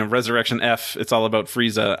 this, Resurrection F, it's all about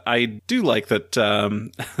Frieza. I do like that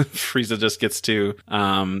Frieza just gets to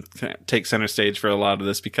take center stage for a lot of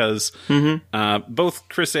this, because both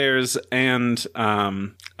Chris Ayres and,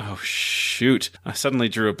 I suddenly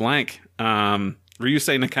drew a blank.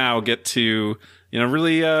 Ryusei Nakao get to...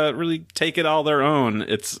 really take it all their own.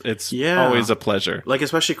 It's always a pleasure. Like,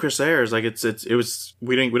 especially Chris Ayres, like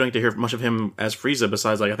we don't get to hear much of him as Frieza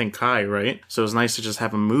besides, like, I think Kai, right? So it's nice to just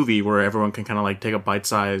have a movie where everyone can kind of like take a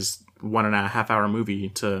bite-sized 1.5 hour movie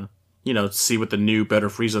to, see what the new, better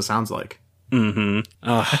Frieza sounds like. Mm-hmm.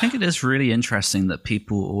 I think it is really interesting that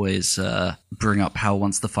people always bring up how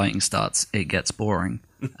once the fighting starts, it gets boring.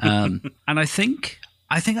 And I think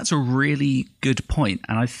that's a really good point,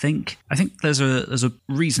 and I think there's a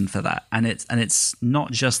reason for that, and it's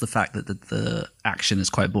not just the fact that the action is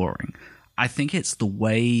quite boring. I think it's the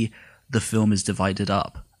way the film is divided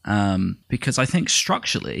up, because I think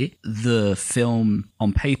structurally the film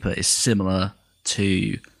on paper is similar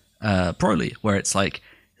to Broly, where it's like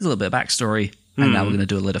here's a little bit of backstory, and now we're going to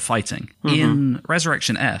do a little fighting. In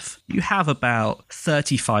Resurrection F, you have about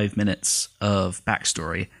 35 minutes of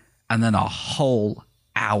backstory, and then a whole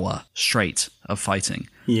hour straight of fighting.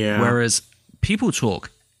 Yeah. Whereas people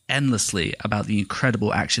talk endlessly about the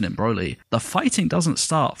incredible action in Broly. The fighting doesn't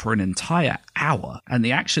start for an entire hour, and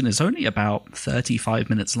the action is only about 35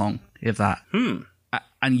 minutes long, if that.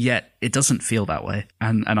 And yet it doesn't feel that way.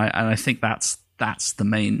 And I think that's the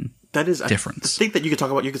main difference. I think that you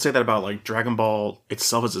could say that about like Dragon Ball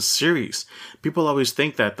itself as a series. People always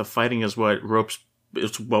think that the fighting is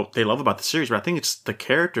it's what they love about the series, but I think it's the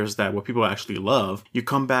characters that what people actually love. You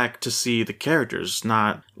come back to see the characters,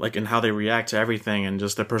 not like in how they react to everything and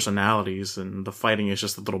just their personalities, and the fighting is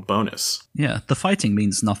just a little bonus. Yeah, the fighting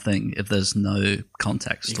means nothing if there's no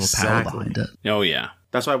context or power behind it. Oh yeah.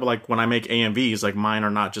 That's why, like, when I make AMVs, like, mine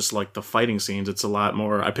are not just, like, the fighting scenes. It's a lot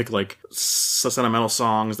more... I pick, like, sentimental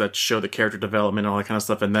songs that show the character development and all that kind of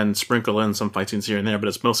stuff, and then sprinkle in some fight scenes here and there, but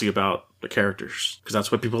it's mostly about the characters. Because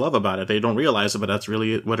that's what people love about it. They don't realize it, but that's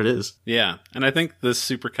really what it is. Yeah, and I think this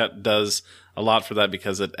supercut does a lot for that,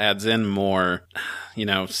 because it adds in more,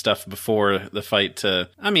 stuff before the fight to,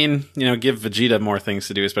 give Vegeta more things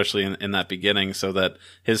to do, especially in that beginning, so that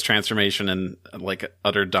his transformation and, like,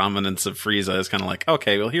 utter dominance of Frieza is kind of like,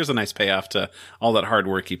 okay, well, here's a nice payoff to all that hard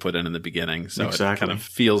work he put in the beginning. So It kind of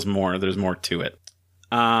feels more, there's more to it.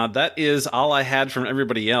 That is all I had from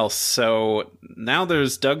everybody else. So now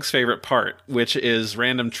there's Doug's favorite part, which is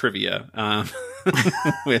random trivia,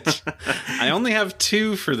 which I only have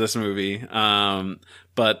 2 for this movie.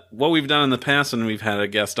 But what we've done in the past when we've had a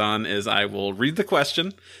guest on is I will read the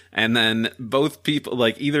question, and then both people,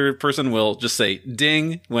 like either person will just say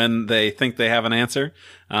ding when they think they have an answer.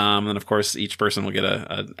 And of course, each person will get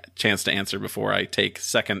a chance to answer before I take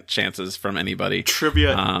second chances from anybody.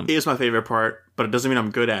 Trivia is my favorite part, but it doesn't mean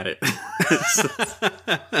I'm good at it.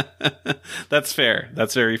 That's fair.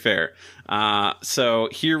 That's very fair. So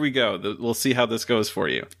here we go. We'll see how this goes for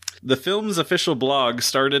you. The film's official blog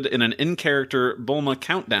started in an in-character Bulma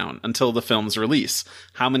countdown until the film's release.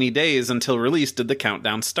 How many days until release did the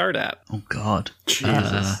countdown start at? Oh, God.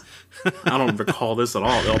 Jesus. I don't recall this at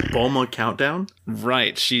all. The Bulma countdown?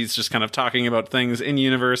 Right. She's just kind of talking about things in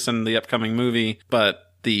universe and the upcoming movie,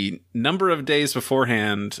 but the number of days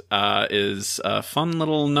beforehand is a fun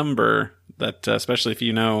little number that, especially if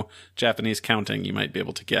you know Japanese counting, you might be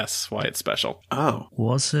able to guess why it's special. Oh.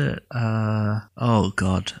 Was it? Oh,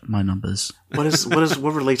 God. My numbers. What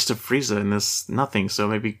relates to Frieza in this? Nothing. So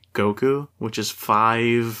maybe Goku, which is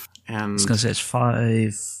 5... And I was going to say it's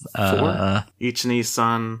 5. 4? Each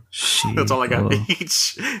Nissan. That's all I got.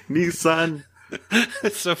 Each Nissan.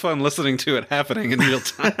 It's so fun listening to it happening in real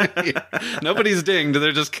time. Nobody's dinged.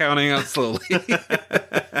 They're just counting out slowly.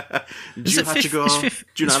 It's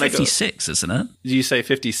 56, isn't it? Do you say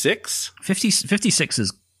 56? 56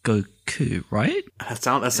 is Goku, right?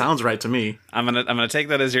 That sounds right to me. I'm gonna take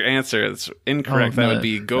that as your answer. It's incorrect. Oh, no. That would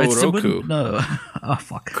be Goroku. No. Oh,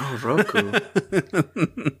 fuck. Goroku.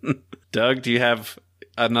 Doug, do you have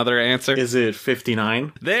another answer? Is it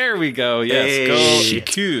 59? There we go. Yes,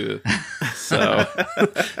 Goku. So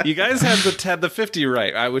you guys had the 50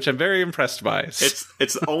 right, which I'm very impressed by. It's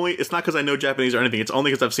not because I know Japanese or anything. It's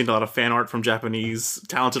only because I've seen a lot of fan art from Japanese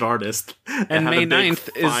talented artists. And May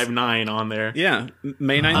 9th is 5-9 on there. Yeah,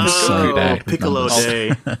 May 9th is Goku Day. Piccolo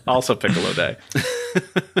Day. Also Piccolo Day.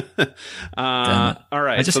 All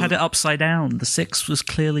right. I just had it upside down. The 6 was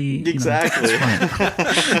clearly exactly.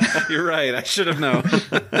 You're right. I should have known.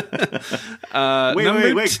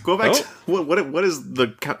 Wait. Go back. To, what is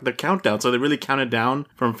the countdown? So they really counted down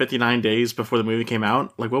from 59 days before the movie came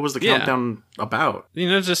out? Like, what was the countdown about?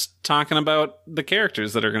 Just talking about the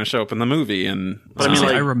characters that are going to show up in the movie. And but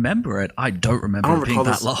I remember it. I don't remember it being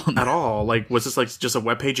that long at all. Like, was this like just a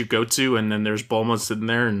webpage you go to, and then there's Bulma sitting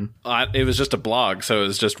there? And it was just a blog, so it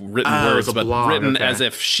was just written words, but written as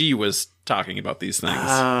if she was talking about these things.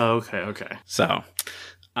 Oh, okay. So.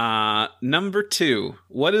 Number 2.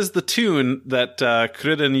 What is the tune that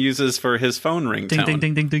Krillin uses for his phone ringtone? Ding, ding,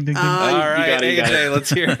 ding, ding, ding, ding. All right, AJ, let's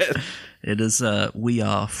hear it. It is We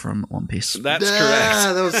Are from One Piece. That's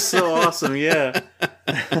correct. That was so awesome, yeah.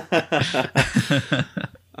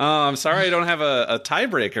 I'm sorry I don't have a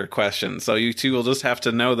tiebreaker question, so you two will just have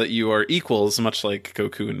to know that you are equals, much like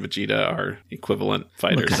Goku and Vegeta are equivalent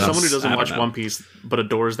fighters. Someone who doesn't watch One Piece but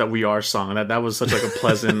adores that We Are song, that was such like a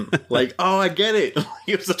pleasant, like, oh, I get it.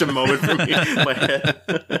 It was such a moment for me in my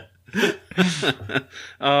head.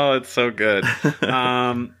 Oh, it's so good.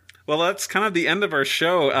 Well, that's kind of the end of our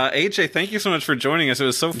show. AJ, thank you so much for joining us. It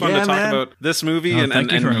was so fun to talk about this movie and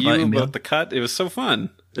you about the cut. It was so fun.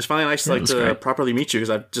 It's finally nice to properly meet you because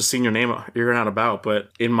I've just seen your name here and out about,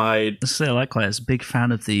 but in my... Likewise, big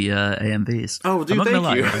fan of the AMVs. Oh, dude,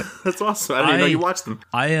 thank you. Right? That's awesome. I didn't even know you watched them.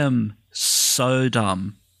 I am so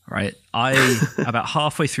dumb, right? About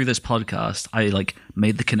halfway through this podcast, I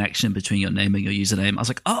made the connection between your name and your username. I was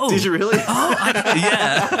like, oh. Did you really? Oh,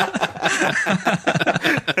 yeah.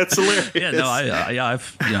 That's hilarious. Yeah, no,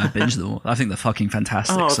 I've binged them all. I think they're fucking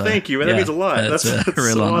fantastic. Oh, thank you. That means a lot. That's so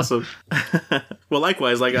awesome. Well,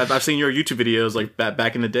 likewise, I've seen your YouTube videos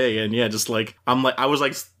back in the day, and yeah, just I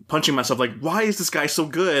was punching myself why is this guy so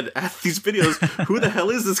good at these videos? Who the hell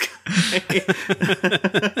is this guy?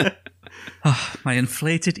 My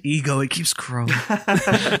inflated ego, it keeps growing.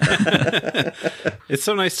 It's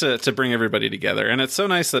so nice to bring everybody together, and it's so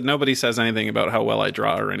nice that nobody says anything about how well I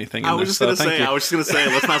draw or anything. I was just gonna say, let's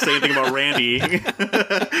not say anything about Randy.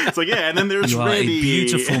 It's and then there's you Randy. You are a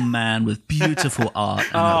beautiful man with beautiful art.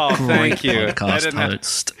 And a great thank you. Podcast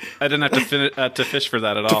host. I didn't have to fish for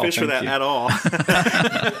that at all. At all.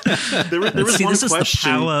 there was one this question. Is the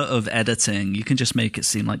power of editing. You can just make it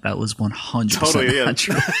seem like that was 100% totally, yeah.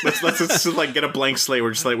 natural. Let's to like get a blank slate.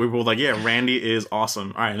 We're just like we were like, yeah, Randy is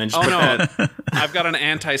awesome. All right, and then just put that. I've got an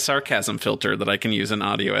anti-sarcasm filter that I can use in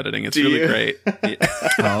audio editing. It's really great.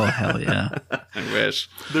 Oh hell yeah! I wish.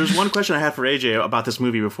 There's one question I had for AJ about this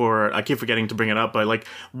movie before. I keep forgetting to bring it up, but like,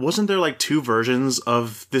 wasn't there like 2 versions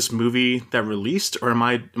of this movie that released, or am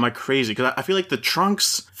I crazy? Because I feel like the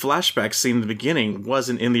Trunks flashback scene in the beginning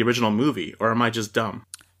wasn't in the original movie, or am I just dumb?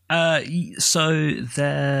 So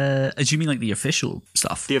there, do you mean like the official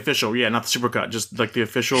stuff? The official, yeah, not the supercut, just like the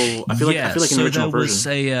official. I feel like in the original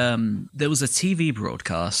version. There was a TV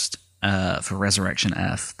broadcast for Resurrection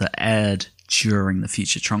F that aired during the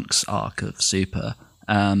Future Trunks arc of Super,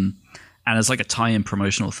 and as like a tie-in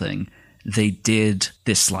promotional thing, they did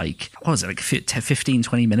this like, what was it, like 15,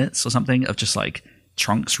 20 minutes or something of just like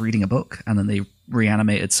Trunks reading a book, and then they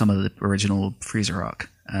reanimated some of the original Freezer arc.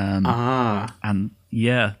 And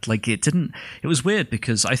yeah, like it was weird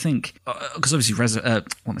because I think, because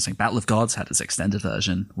obviously Battle of Gods had its extended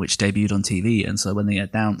version, which debuted on TV. And so when they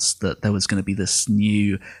announced that there was going to be this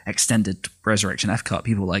new extended Resurrection F cut,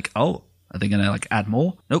 people were like, oh, are they going to like add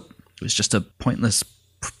more? Nope. It was just a pointless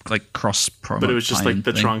like cross promo. But it was just like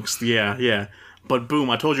the thing. Trunks. Yeah. But boom,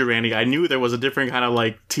 I told you, Randy, I knew there was a different kind of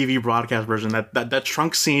like TV broadcast version. That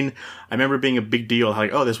Trunks scene, I remember being a big deal.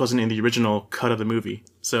 Like, oh, this wasn't in the original cut of the movie.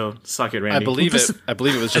 So suck it, Randy. I believe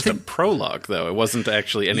it was just a prologue, though. It wasn't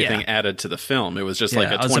actually anything added to the film. It was just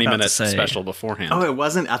like a 20-minute special beforehand. Oh, it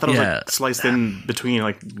wasn't? I thought it was like sliced in between,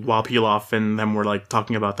 like while Pilaf and them were like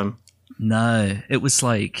talking about them. No, it was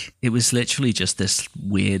literally just this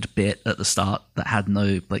weird bit at the start that had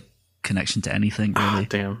no like connection to anything really.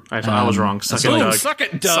 Damn, I was wrong. Suck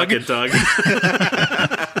it, Doug.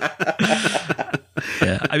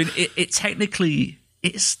 Yeah, I mean, it's technically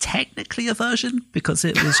a version because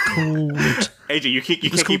it was called. AJ, you can't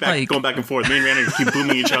keep going back and forth. Me and Randy keep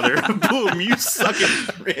booming each other. Boom, you suck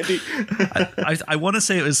it, Randy. I want to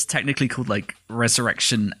say it was technically called like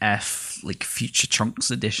Resurrection F, like Future Trunks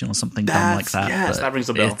Edition or something dumb like that. Yes, that rings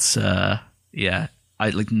a bell. It's yeah.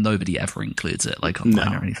 Nobody ever includes it like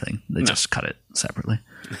online or anything. They just cut it separately.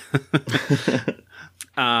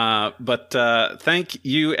 But thank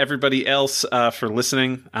you, everybody else, for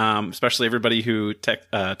listening, especially everybody who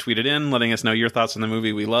tweeted in, letting us know your thoughts on the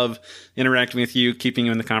movie. We love interacting with you, keeping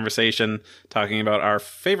you in the conversation, talking about our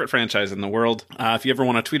favorite franchise in the world. If you ever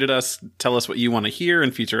want to tweet at us, tell us what you want to hear in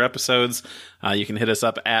future episodes, you can hit us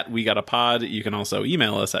up at We Got a Pod. You can also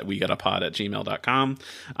email us at wegottapod@gmail.com.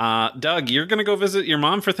 Doug, you're going to go visit your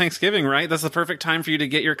mom for Thanksgiving, right? That's the perfect time for you to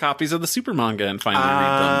get your copies of the Super manga and finally read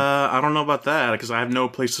them. I don't know about that because I have no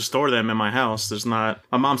place to store them in my house. There's not.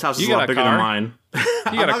 My mom's house is a lot bigger than mine. You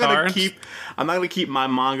got a car? I'm not going to keep my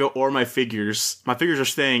manga or my figures. My figures are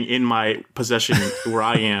staying in my possession where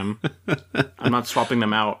I am. I'm not swapping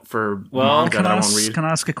them out for manga that I won't read. Can I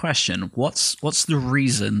ask a question? What's the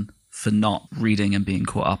reason for not reading and being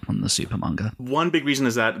caught up on the Super manga? One big reason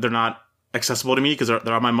is that they're not accessible to me because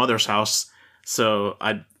they're at my mother's house. So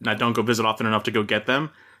I don't go visit often enough to go get them.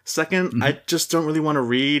 Second, I just don't really want to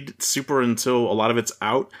read Super until a lot of it's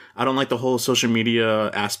out. I don't like the whole social media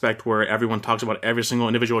aspect where everyone talks about every single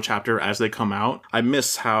individual chapter as they come out. I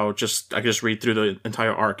miss how I can just read through the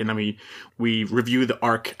entire arc, and then we review the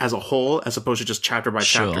arc as a whole as opposed to just chapter by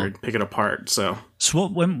chapter and pick it apart. So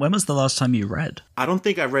when was the last time you read? I don't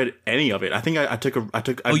think I read any of it. I think I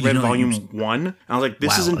read volume 1, and I was like,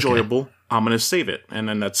 this is enjoyable. Okay. I'm gonna save it, and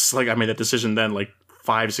then that's like I made that decision then like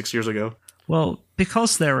 5-6 years ago. Well,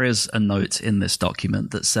 because there is a note in this document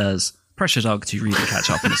that says, pressure Doug to read and catch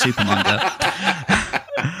up on the Super manga,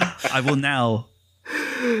 I will now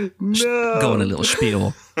go on a little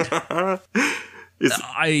spiel. I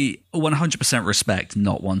 100% respect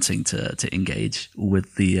not wanting to engage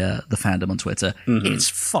with the fandom on Twitter. It's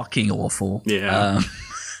fucking awful. Yeah.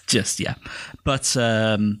 But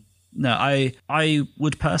no, I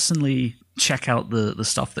would personally check out the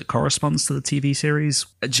stuff that corresponds to the TV series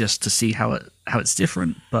just to see how it's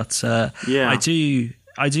different. But I do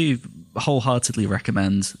wholeheartedly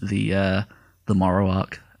recommend the Morrow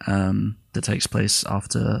arc that takes place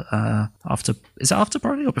after is it after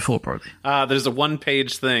Broly or before Broly? There's a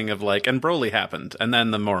 1-page thing of like, and Broly happened, and then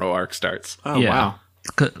the Morrow arc starts. Oh yeah. Wow.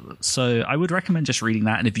 So I would recommend just reading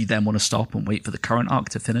that, and if you then want to stop and wait for the current arc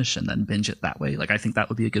to finish and then binge it that way, like I think that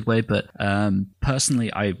would be a good way. But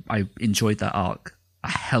personally, I enjoyed that arc a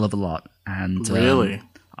hell of a lot, and really,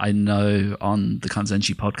 I know on the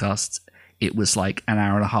Kanzenshi podcast it was like an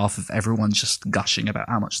hour and a half of everyone just gushing about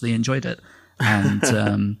how much they enjoyed it, and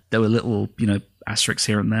there were little asterisks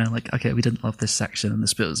here and there, like okay, we didn't love this section and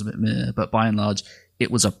this bit was a bit meh, but by and large, it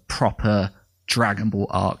was a proper Dragon Ball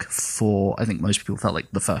arc for, I think most people felt like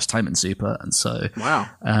the first time in Super, and so wow,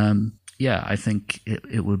 yeah, I think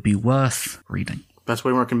it would be worth reading. That's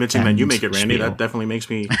way more convincing than you make it, Randy. spiel. That definitely makes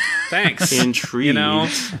me Thanks. intrigued. You know,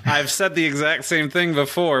 I've said the exact same thing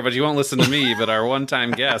before, but you won't listen to me, but our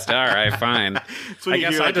one-time guest. All right, fine. So when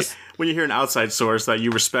you hear an outside source that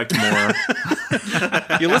you respect more.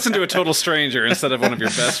 You listen to a total stranger instead of one of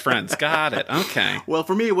your best friends. Got it. Okay. Well,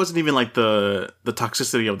 for me, it wasn't even like the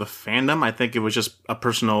toxicity of the fandom. I think it was just a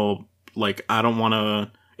personal, like, I don't want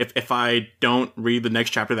to, if I don't read the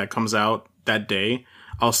next chapter that comes out that day,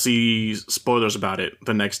 I'll see spoilers about it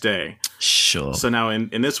the next day. Sure. So now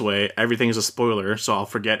in this way, everything is a spoiler, so I'll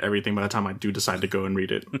forget everything by the time I do decide to go and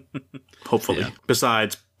read it. Hopefully. Yeah.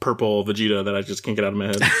 Besides purple Vegeta that I just can't get out of my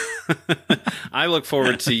head. I look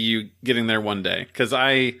forward to you getting there one day, because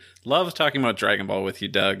I love talking about Dragon Ball with you,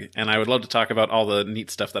 Doug, and I would love to talk about all the neat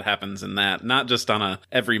stuff that happens in that, not just on a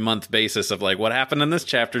every month basis of like, what happened in this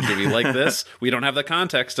chapter? Do we like this? We don't have the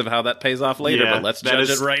context of how that pays off later, but let's judge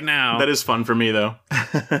it right now. That is fun for me, though.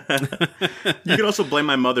 You can also blame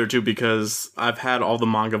my mother, too, because I've had all the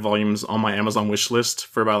manga volumes on my Amazon wish list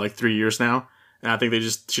for about like 3 years now. And I think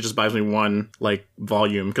she just buys me one like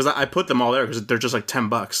volume, because I put them all there because they're just like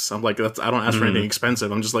 $10. I'm like, I don't ask for anything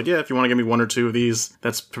expensive. I'm just like, yeah, if you want to give me one or two of these,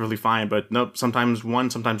 that's perfectly fine. But nope, sometimes one,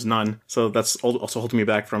 sometimes none. So that's also holding me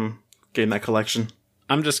back from getting that collection.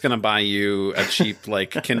 I'm just going to buy you a cheap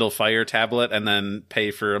like Kindle Fire tablet and then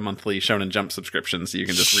pay for a monthly Shonen Jump subscription so you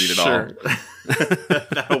can just read it all.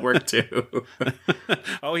 That'll work too.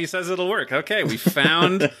 Oh, he says it'll work. Okay, we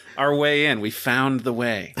found our way in. We found the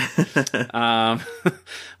way.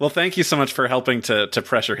 Well, thank you so much for helping to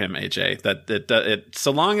pressure him, AJ. That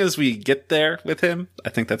so long as we get there with him, I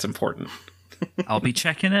think that's important. I'll be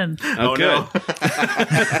checking in. Oh, good.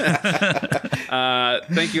 No.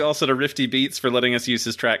 Thank you also to Rifty Beats for letting us use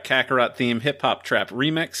his track Kakarot Theme Hip Hop Trap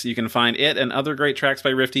Remix. You can find it and other great tracks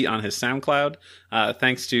by Rifty on his SoundCloud.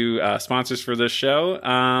 Thanks to sponsors for this show.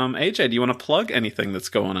 AJ, do you want to plug anything that's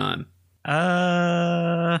going on?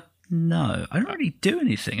 No, I don't really do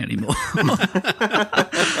anything anymore.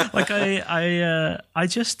 Like I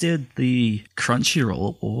just did the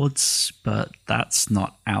Crunchyroll Awards, but that's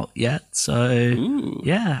not out yet. So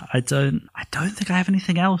yeah, I don't think I have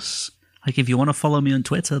anything else. Like, if you want to follow me on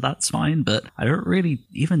Twitter, that's fine, but I don't really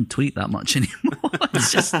even tweet that much anymore.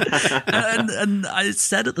 It's just, and I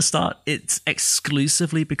said at the start, it's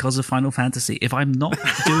exclusively because of Final Fantasy. If I'm not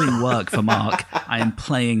doing work for Mark, I am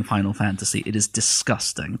playing Final Fantasy. It is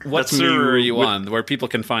disgusting. What server are you on, where people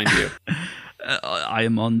can find you? I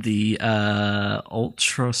am on the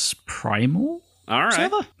Ultras Primal. All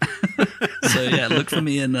right. So yeah, look for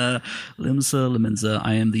me in Limsa Liminza.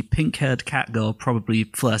 I am the pink-haired cat girl, probably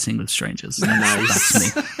flirting with strangers.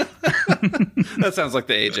 That's me. That sounds like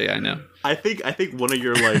the AJ I know. I think one of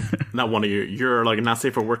your like your like not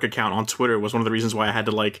safe for work account on Twitter was one of the reasons why I had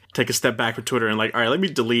to like take a step back from Twitter and like, all right, let me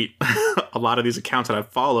delete a lot of these accounts that I've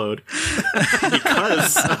followed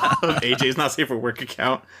because of AJ's not safe for work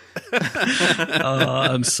account. Oh,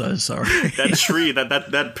 I'm so sorry. That tree,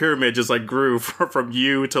 that pyramid just like grew from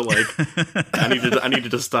you to like I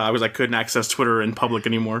needed to stop because I couldn't access Twitter in public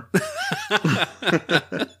anymore.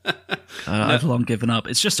 I've long given up.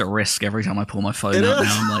 It's just a risk every time I pull my phone out now.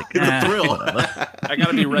 I'm like, it's a thrill. I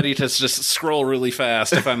gotta be ready to just scroll really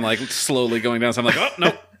fast if I'm like slowly going down. So I'm like, oh,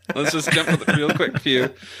 nope. Let's just jump with it real quick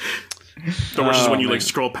few. The worst is when you like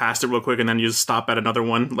scroll past it real quick and then you just stop at another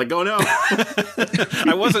one. Like, oh no.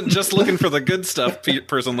 I wasn't just looking for the good stuff,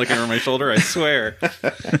 person looking over my shoulder, I swear.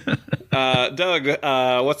 Doug,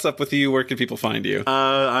 what's up with you? Where can people find you?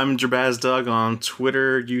 I'm Jabaz Doug on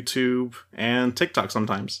Twitter, YouTube, and TikTok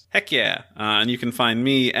sometimes. Heck yeah. And you can find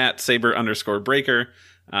me at Saber_Breaker.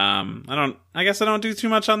 I guess I don't do too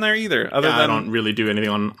much on there either. Than I don't really do anything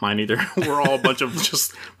on mine either. We're all a bunch of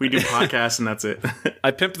we do podcasts and that's it.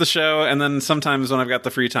 I pimp the show, and then sometimes when I've got the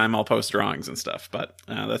free time, I'll post drawings and stuff. But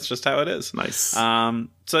that's just how it is. Nice.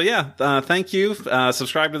 So yeah, thank you.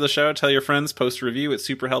 Subscribe to the show. Tell your friends. Post a review. It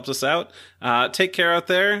super helps us out. Take care out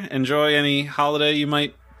there. Enjoy any holiday you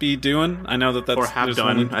might be doing. I know that's or have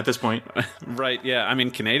done at this point. Right, yeah. I mean,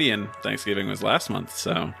 Canadian Thanksgiving was last month,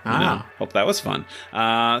 so hope that was fun.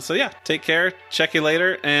 So yeah, take care, check you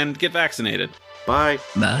later, and get vaccinated. Bye.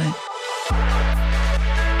 Bye.